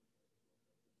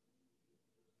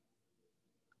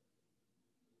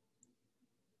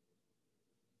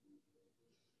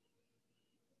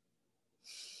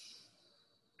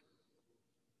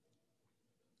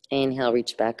 Inhale,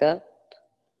 reach back up.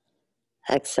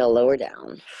 Exhale, lower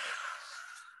down.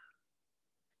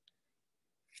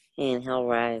 Inhale,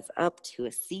 rise up to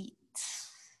a seat.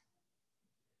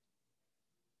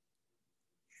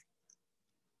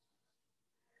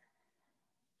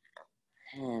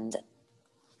 And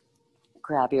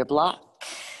grab your block.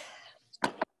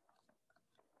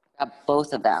 Grab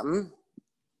both of them.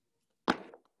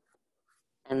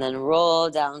 And then roll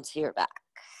down to your back.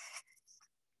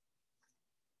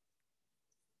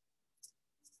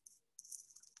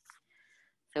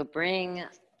 So bring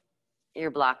your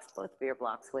blocks, both of your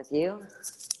blocks with you.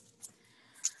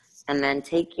 And then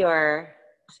take your,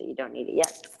 so you don't need it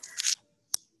yet,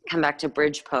 come back to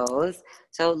bridge pose.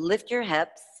 So lift your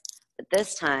hips, but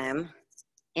this time,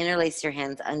 interlace your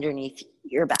hands underneath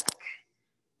your back.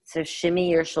 So shimmy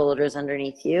your shoulders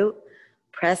underneath you.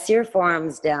 Press your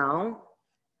forearms down.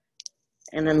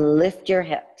 And then lift your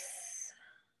hips.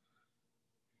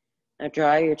 Now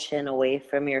draw your chin away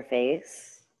from your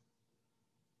face.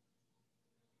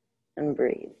 And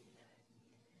breathe.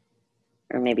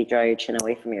 Or maybe draw your chin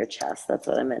away from your chest. That's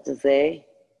what I meant to say.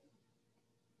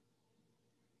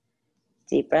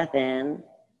 Deep breath in.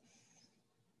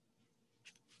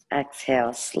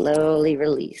 Exhale, slowly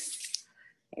release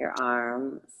your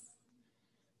arms.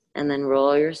 And then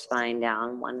roll your spine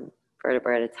down one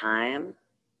vertebra at a time.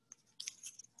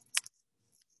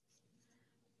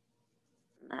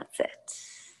 That's it.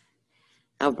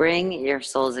 Now bring your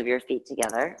soles of your feet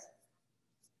together.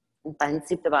 And find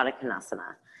Supta Baddha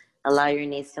Konasana. Allow your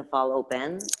knees to fall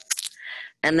open.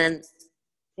 And then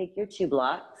take your 2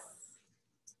 blocks.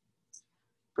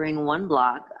 Bring 1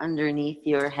 block underneath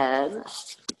your head.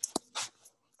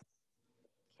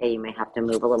 Okay, you may have to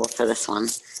move a little for this one.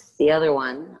 The other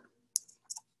one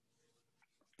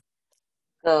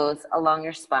goes along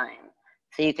your spine.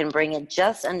 So you can bring it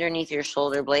just underneath your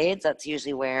shoulder blades. That's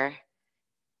usually where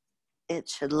it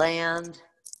should land.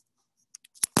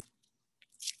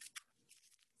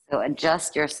 So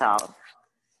adjust yourself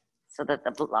so that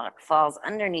the block falls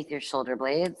underneath your shoulder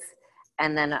blades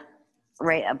and then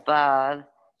right above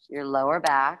your lower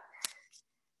back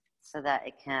so that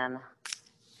it can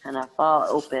kind of fall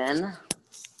open.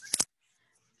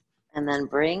 And then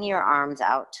bring your arms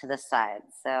out to the side.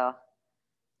 So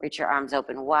reach your arms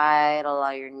open wide,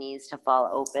 allow your knees to fall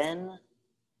open,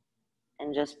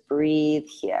 and just breathe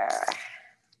here.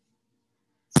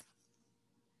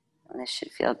 And this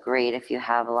should feel great if you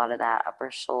have a lot of that upper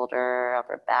shoulder,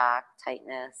 upper back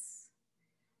tightness.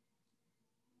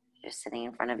 You're sitting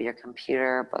in front of your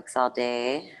computer, books all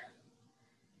day.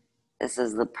 This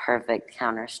is the perfect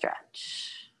counter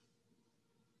stretch.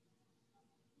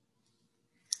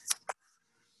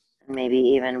 And maybe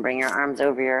even bring your arms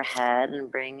over your head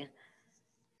and bring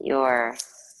your,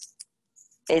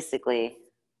 basically,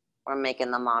 we're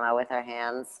making the mana with our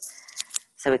hands.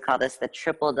 So we call this the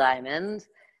triple diamond.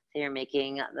 So you're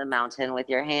making the mountain with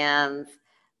your hands,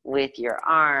 with your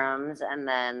arms, and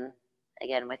then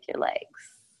again with your legs.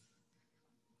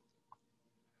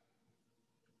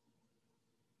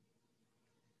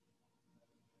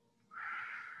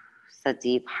 It's a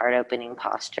deep heart-opening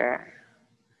posture.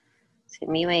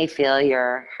 So you may feel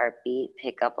your heartbeat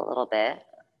pick up a little bit.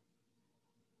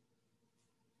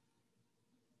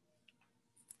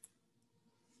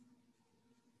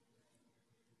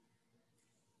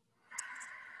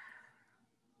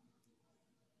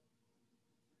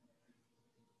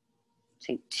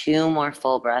 Take 2 more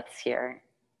full breaths here.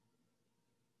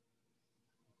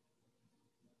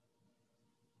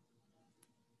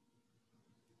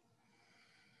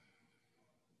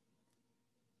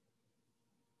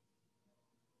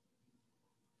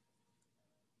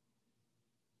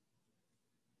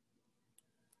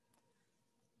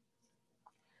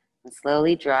 And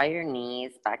slowly draw your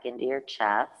knees back into your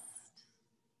chest.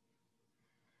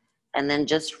 And then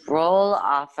just roll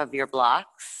off of your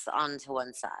blocks onto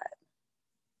one side.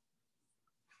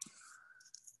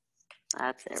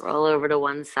 That's it. Roll over to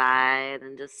one side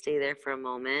and just stay there for a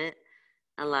moment.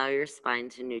 Allow your spine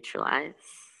to neutralize.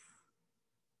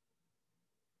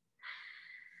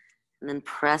 And then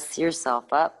press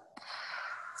yourself up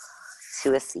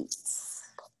to a seat.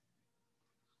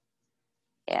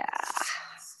 Yeah.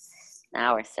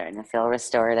 Now we're starting to feel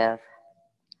restorative.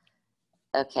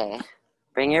 Okay.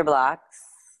 Bring your blocks.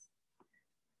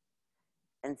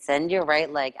 And send your right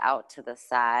leg out to the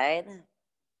side.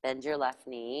 Bend your left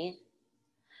knee.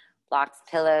 Blocks,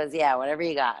 pillows, yeah, whatever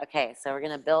you got. Okay, so we're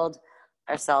gonna build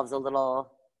ourselves a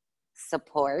little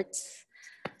support.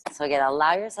 So again,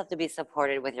 allow yourself to be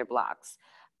supported with your blocks.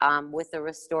 With the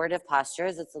restorative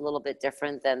postures, it's a little bit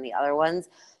different than the other ones.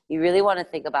 You really wanna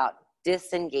think about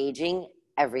disengaging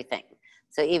everything.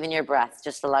 So even your breath,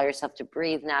 just allow yourself to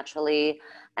breathe naturally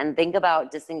and think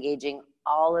about disengaging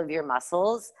all of your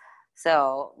muscles.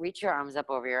 So reach your arms up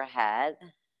over your head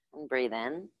and breathe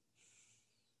in.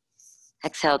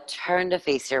 Exhale, turn to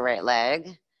face your right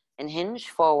leg and hinge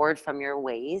forward from your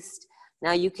waist.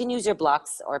 Now you can use your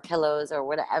blocks or pillows or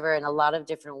whatever in a lot of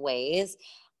different ways.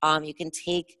 You can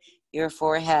take your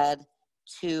forehead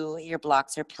to your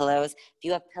blocks or pillows. If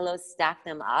you have pillows, stack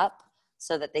them up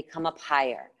so that they come up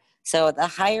higher. So the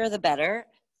higher the better,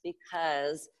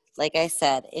 because like I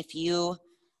said, if you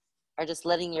are just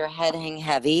letting your head hang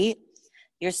heavy,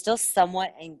 you're still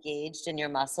somewhat engaged in your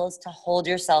muscles to hold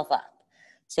yourself up.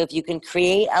 So if you can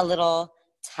create a little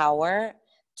tower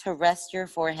to rest your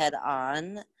forehead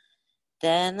on,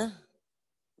 then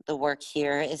the work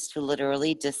here is to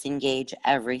literally disengage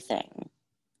everything.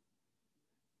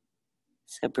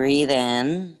 So breathe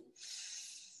in,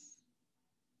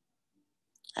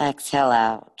 exhale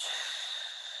out.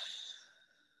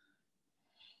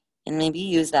 And maybe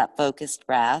use that focused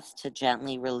breath to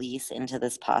gently release into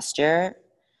this posture,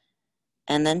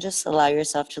 and then just allow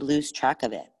yourself to lose track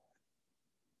of it.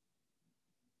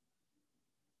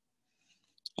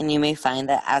 And you may find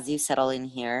that as you settle in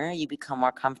here, you become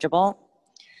more comfortable.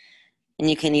 And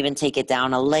you can even take it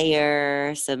down a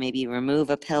layer. So maybe remove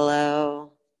a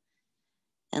pillow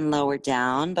and lower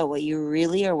down. But what you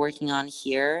really are working on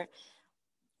here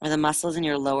are the muscles in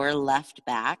your lower left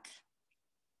back.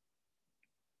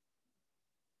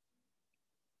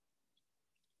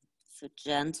 So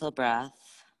gentle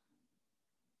breath.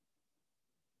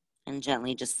 And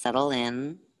gently just settle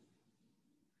in.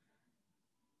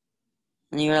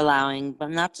 And you're allowing, but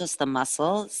not just the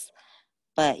muscles,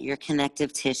 but your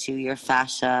connective tissue, your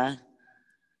fascia,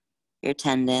 your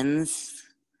tendons,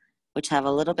 which have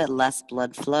a little bit less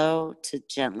blood flow, to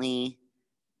gently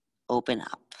open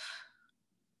up.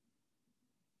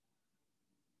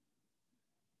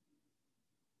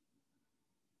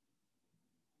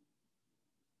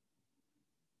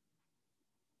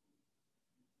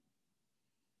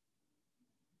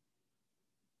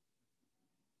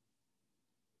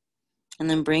 And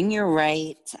then bring your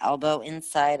right elbow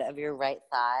inside of your right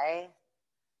thigh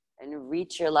and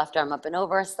reach your left arm up and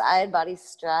over, side body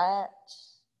stretch.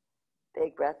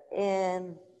 Big breath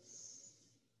in.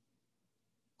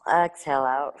 Exhale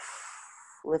out.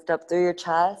 Lift up through your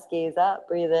chest, gaze up,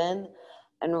 breathe in,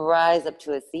 and rise up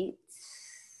to a seat.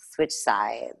 Switch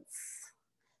sides.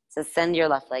 So send your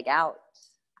left leg out,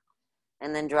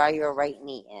 and then draw your right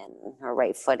knee in, or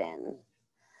right foot in.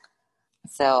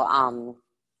 So,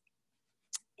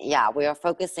 yeah, we are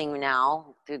focusing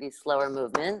now through these slower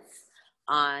movements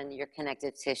on your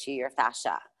connective tissue, your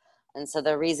fascia. And so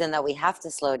the reason that we have to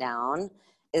slow down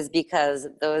is because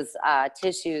those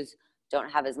tissues don't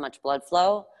have as much blood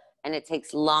flow, and it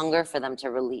takes longer for them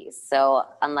to release. So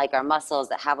unlike our muscles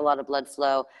that have a lot of blood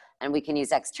flow, and we can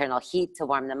use external heat to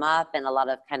warm them up and a lot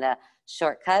of kind of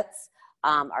shortcuts,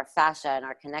 our fascia and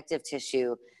our connective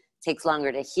tissue takes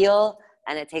longer to heal,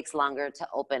 and it takes longer to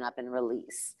open up and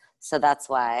release. So that's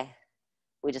why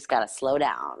we just gotta slow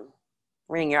down.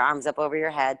 Bring your arms up over your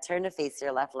head, turn to face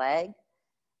your left leg,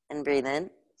 and breathe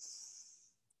in.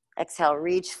 Exhale,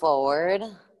 reach forward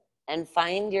and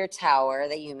find your tower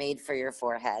that you made for your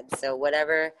forehead. So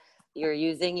whatever you're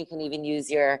using, you can even use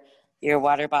your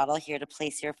water bottle here to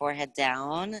place your forehead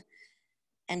down,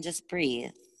 and just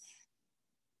breathe.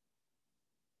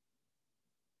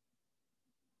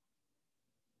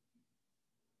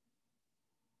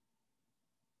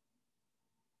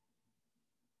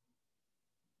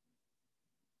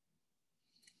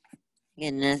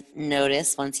 Again,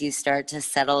 notice once you start to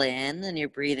settle in and your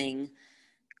breathing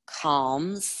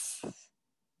calms,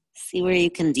 see where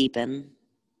you can deepen.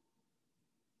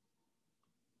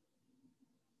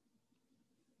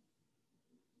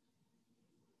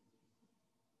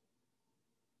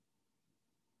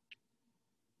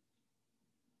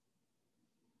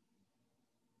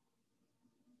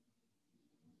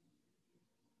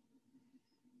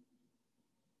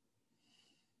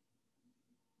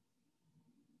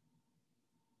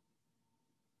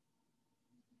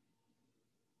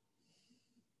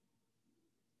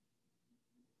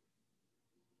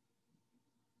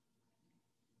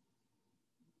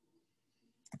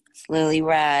 Slowly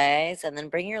rise, and then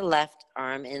bring your left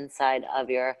arm inside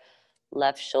of your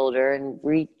left shoulder and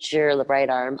reach your right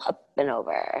arm up and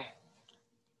over.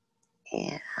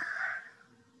 Yeah.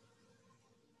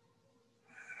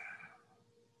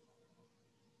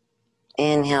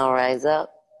 Inhale, rise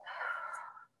up.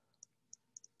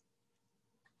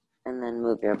 And then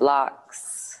move your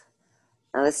blocks.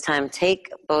 Now this time,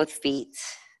 take both feet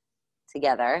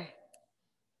together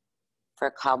for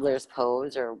a cobbler's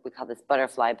pose, or we call this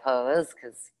butterfly pose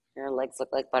because your legs look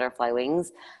like butterfly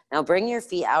wings. Now bring your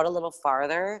feet out a little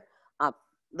farther.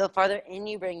 The farther in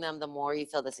you bring them, the more you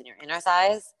feel this in your inner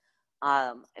thighs.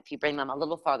 If you bring them a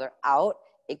little farther out,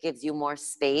 it gives you more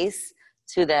space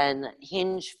to then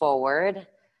hinge forward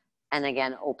and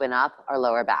again, open up our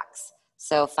lower backs.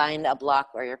 So find a block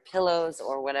or your pillows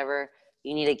or whatever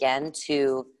you need again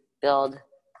to build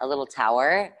a little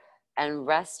tower, and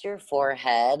rest your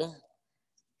forehead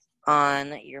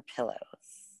on your pillows.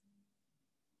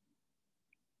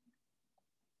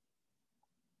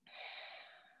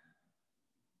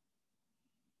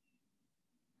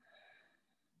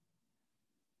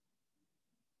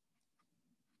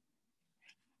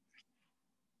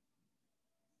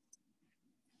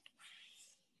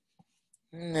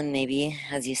 And then maybe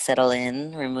as you settle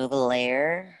in, remove a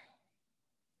layer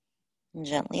and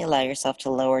gently allow yourself to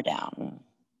lower down.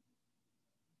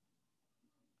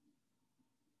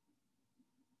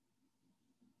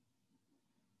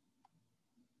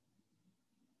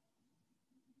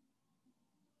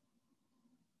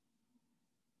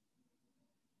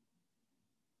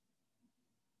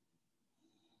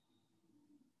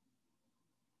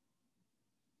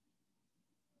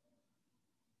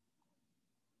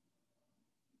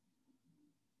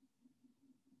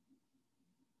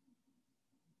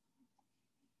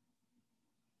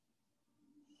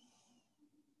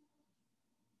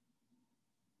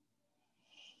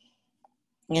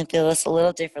 You can feel this a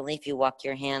little differently if you walk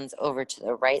your hands over to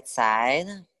the right side.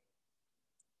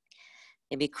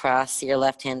 Maybe cross your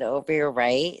left hand over your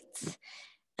right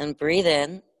and breathe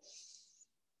in.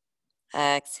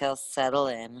 Exhale, settle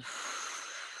in.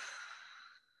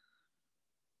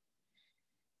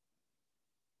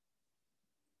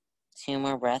 2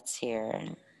 more breaths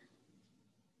here.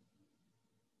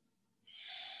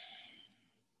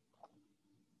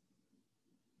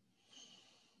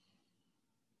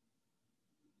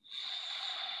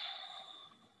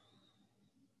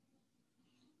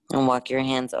 And walk your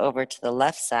hands over to the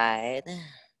left side.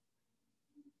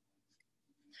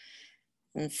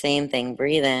 And same thing,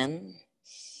 breathe in.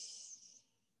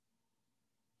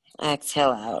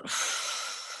 Exhale out.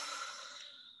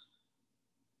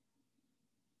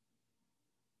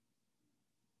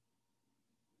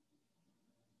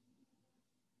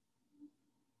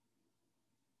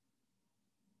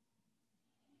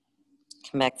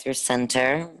 Come back through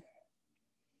center.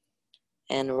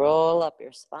 And roll up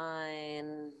your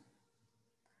spine.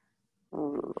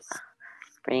 Ooh.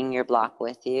 Bring your block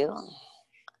with you.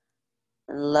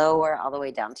 And lower all the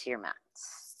way down to your mat.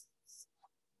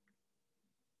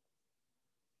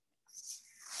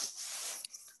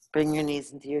 Bring your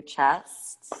knees into your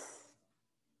chest.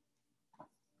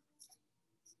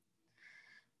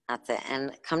 That's it.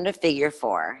 And come to figure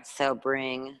 4. So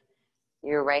bring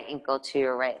your right ankle to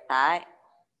your right thigh.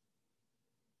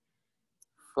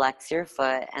 Flex your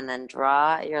foot and then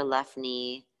draw your left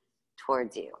knee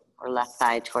towards you, or left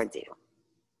thigh towards you.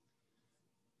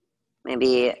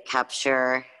 Maybe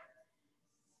capture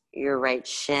your right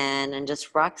shin and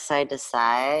just rock side to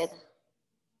side.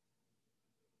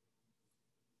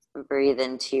 Breathe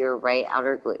into your right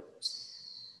outer glute.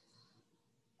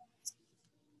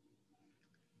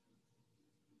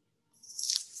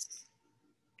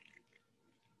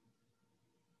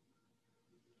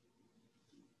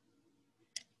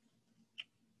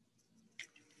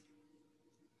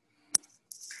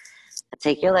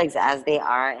 Take your legs as they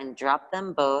are and drop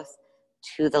them both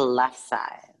to the left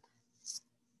side.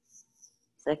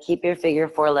 So keep your figure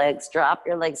 4 legs, drop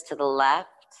your legs to the left.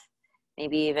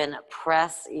 Maybe even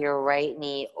press your right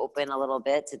knee open a little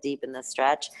bit to deepen the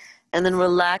stretch. And then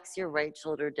relax your right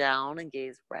shoulder down and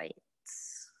gaze right.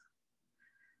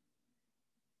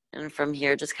 And from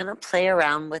here, just kind of play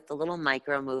around with the little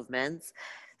micro movements.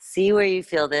 See where you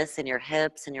feel this in your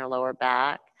hips and your lower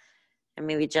back. And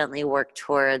maybe gently work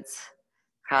towards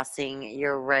crossing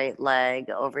your right leg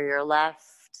over your left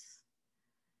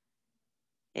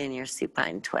in your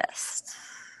supine twist.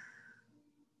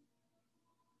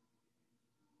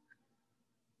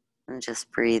 And just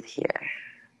breathe here.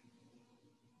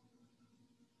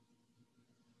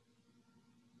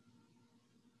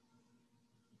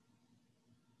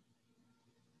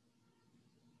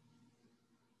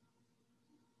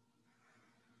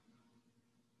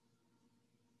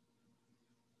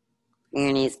 Bring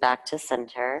your knees back to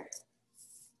center.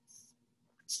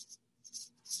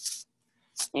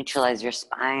 Neutralize your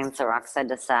spine, so rock side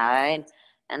to side,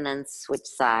 and then switch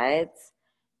sides.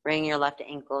 Bring your left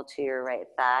ankle to your right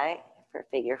thigh for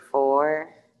figure 4.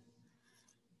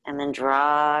 And then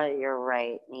draw your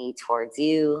right knee towards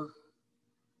you.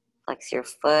 Flex your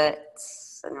foot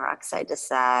and rock side to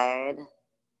side.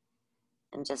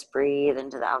 And just breathe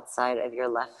into the outside of your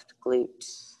left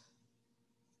glute.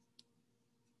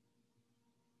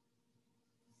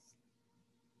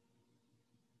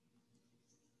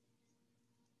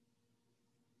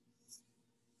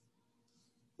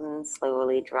 And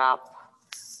slowly drop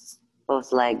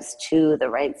Both legs to the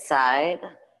right side.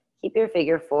 Keep your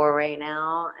figure four right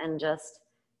now and just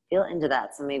feel into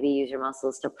that. So maybe use your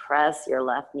muscles to press your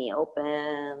left knee open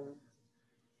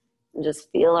and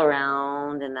just feel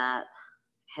around in that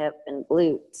hip and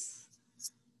glutes.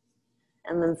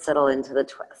 And then settle into the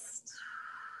twist.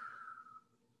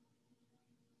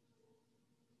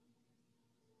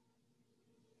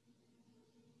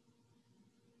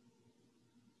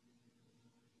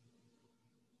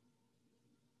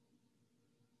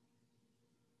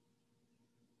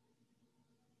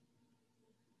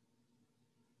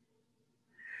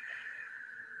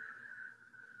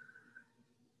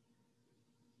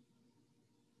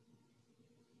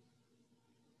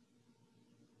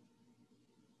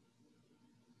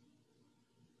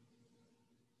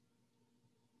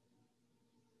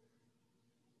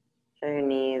 Draw your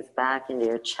knees back into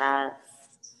your chest.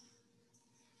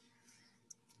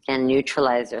 And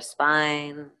neutralize your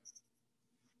spine,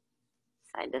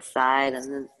 side to side,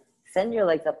 and then send your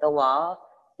legs up the wall.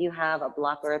 You have a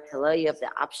block or a pillow. You have the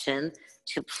option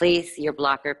to place your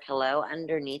block or pillow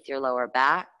underneath your lower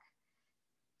back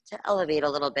to elevate a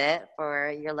little bit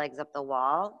for your legs up the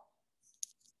wall.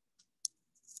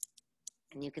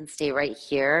 And you can stay right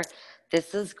here.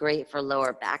 This is great for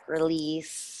lower back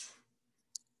release.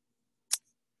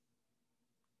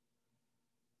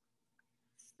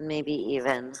 Maybe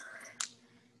even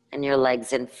in your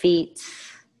legs and feet.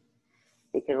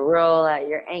 You can roll out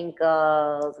your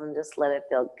ankles and just let it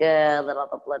feel good. Let all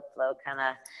the blood flow kind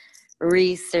of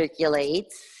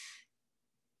recirculate.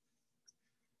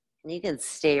 And you can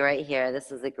stay right here.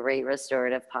 This is a great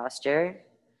restorative posture.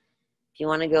 If you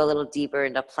want to go a little deeper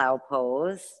into plow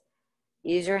pose,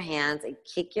 use your hands and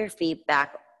kick your feet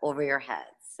back over your head.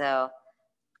 So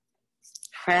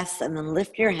press and then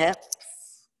lift your hips.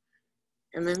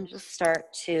 And then just start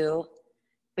to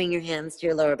bring your hands to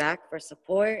your lower back for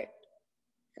support.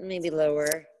 And maybe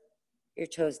lower your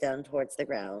toes down towards the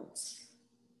ground.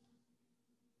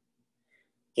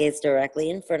 Gaze directly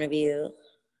in front of you.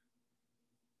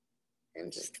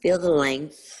 And just feel the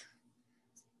length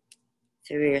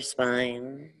through your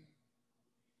spine.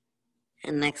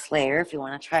 And next layer, if you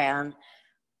want to try on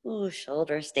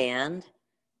shoulder stand,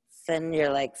 send your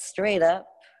legs straight up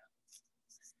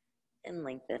and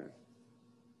lengthen.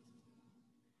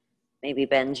 Maybe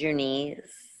bend your knees,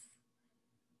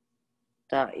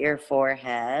 dot your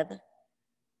forehead,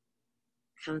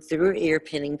 come through ear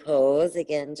pinning pose.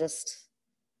 Again, just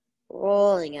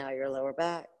rolling out your lower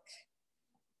back.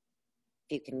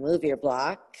 You can move your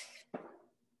block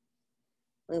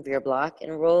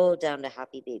and roll down to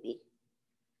happy baby.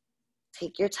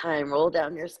 Take your time, roll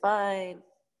down your spine.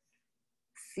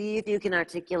 See if you can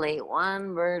articulate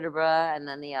one vertebra and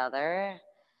then the other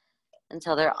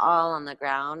until they're all on the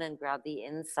ground, and grab the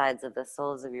insides of the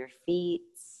soles of your feet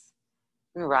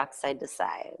and rock side to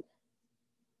side.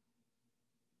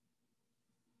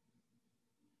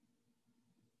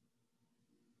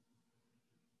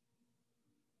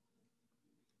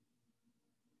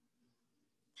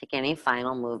 Take any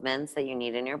final movements that you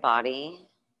need in your body.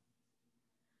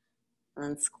 And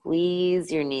then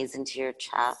squeeze your knees into your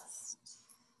chest.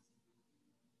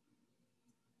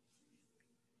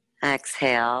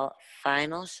 Exhale,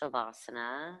 final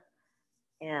Shavasana.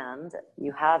 And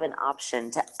you have an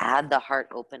option to add the heart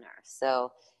opener.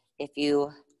 So if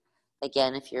your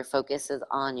focus is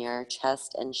on your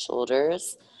chest and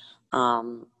shoulders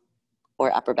or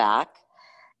upper back,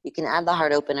 you can add the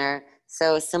heart opener.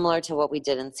 So similar to what we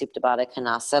did in Supta Baddha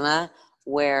Konasana,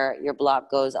 where your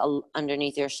block goes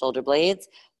underneath your shoulder blades,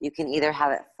 you can either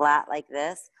have it flat like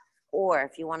this, or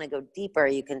if you want to go deeper,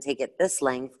 you can take it this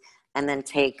length and then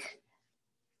take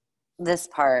this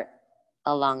part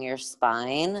along your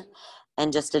spine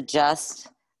and just adjust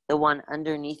the one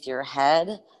underneath your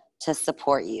head to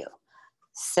support you.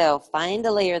 So find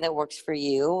a layer that works for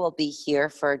you. We'll be here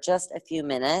for just a few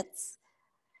minutes.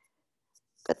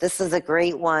 But this is a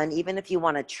great one, even if you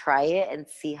want to try it and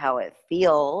see how it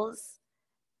feels.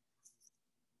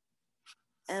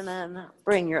 And then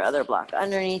bring your other block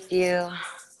underneath you.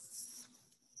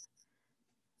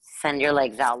 Send your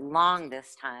legs out long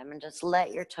this time and just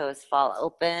let your toes fall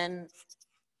open.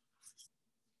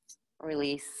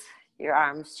 Release your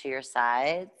arms to your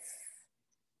sides.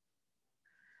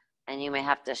 And you may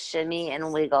have to shimmy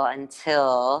and wiggle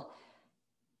until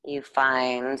you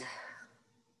find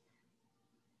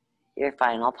your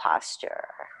final posture.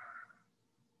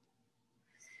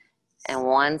 And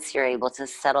once you're able to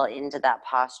settle into that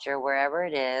posture, wherever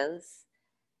it is,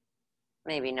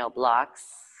 maybe no blocks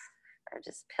or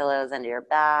just pillows under your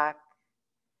back,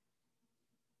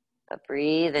 but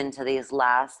breathe into these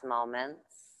last moments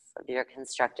of your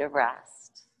constructive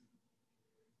rest.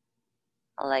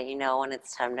 I'll let you know when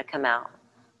it's time to come out.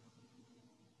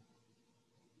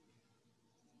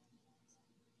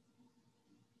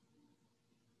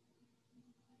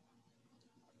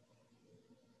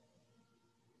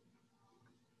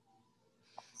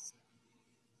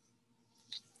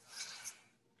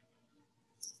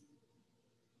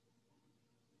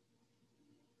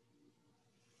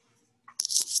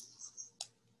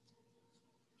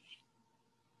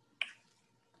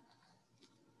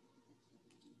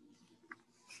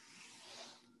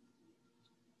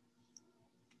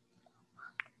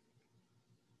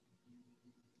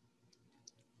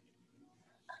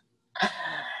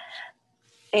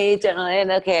 Hey,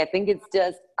 gentlemen. Okay, I think it's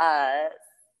just us.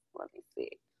 Let me see.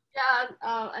 Yeah,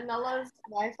 Anella's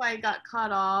Wi-Fi got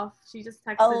cut off. She just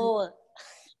texted me. Oh,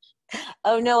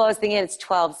 oh no, I was thinking it's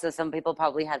 12, so some people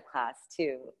probably had class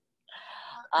too.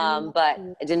 But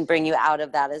it didn't bring you out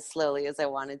of that as slowly as I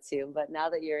wanted to. But now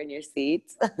that you're in your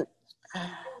seat,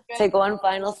 take one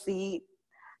final seat.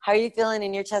 How are you feeling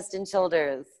in your chest and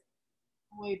shoulders?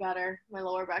 Way better. My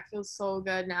lower back feels so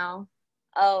good now.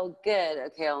 Oh, good.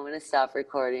 Okay, I'm going to stop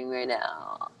recording right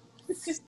now.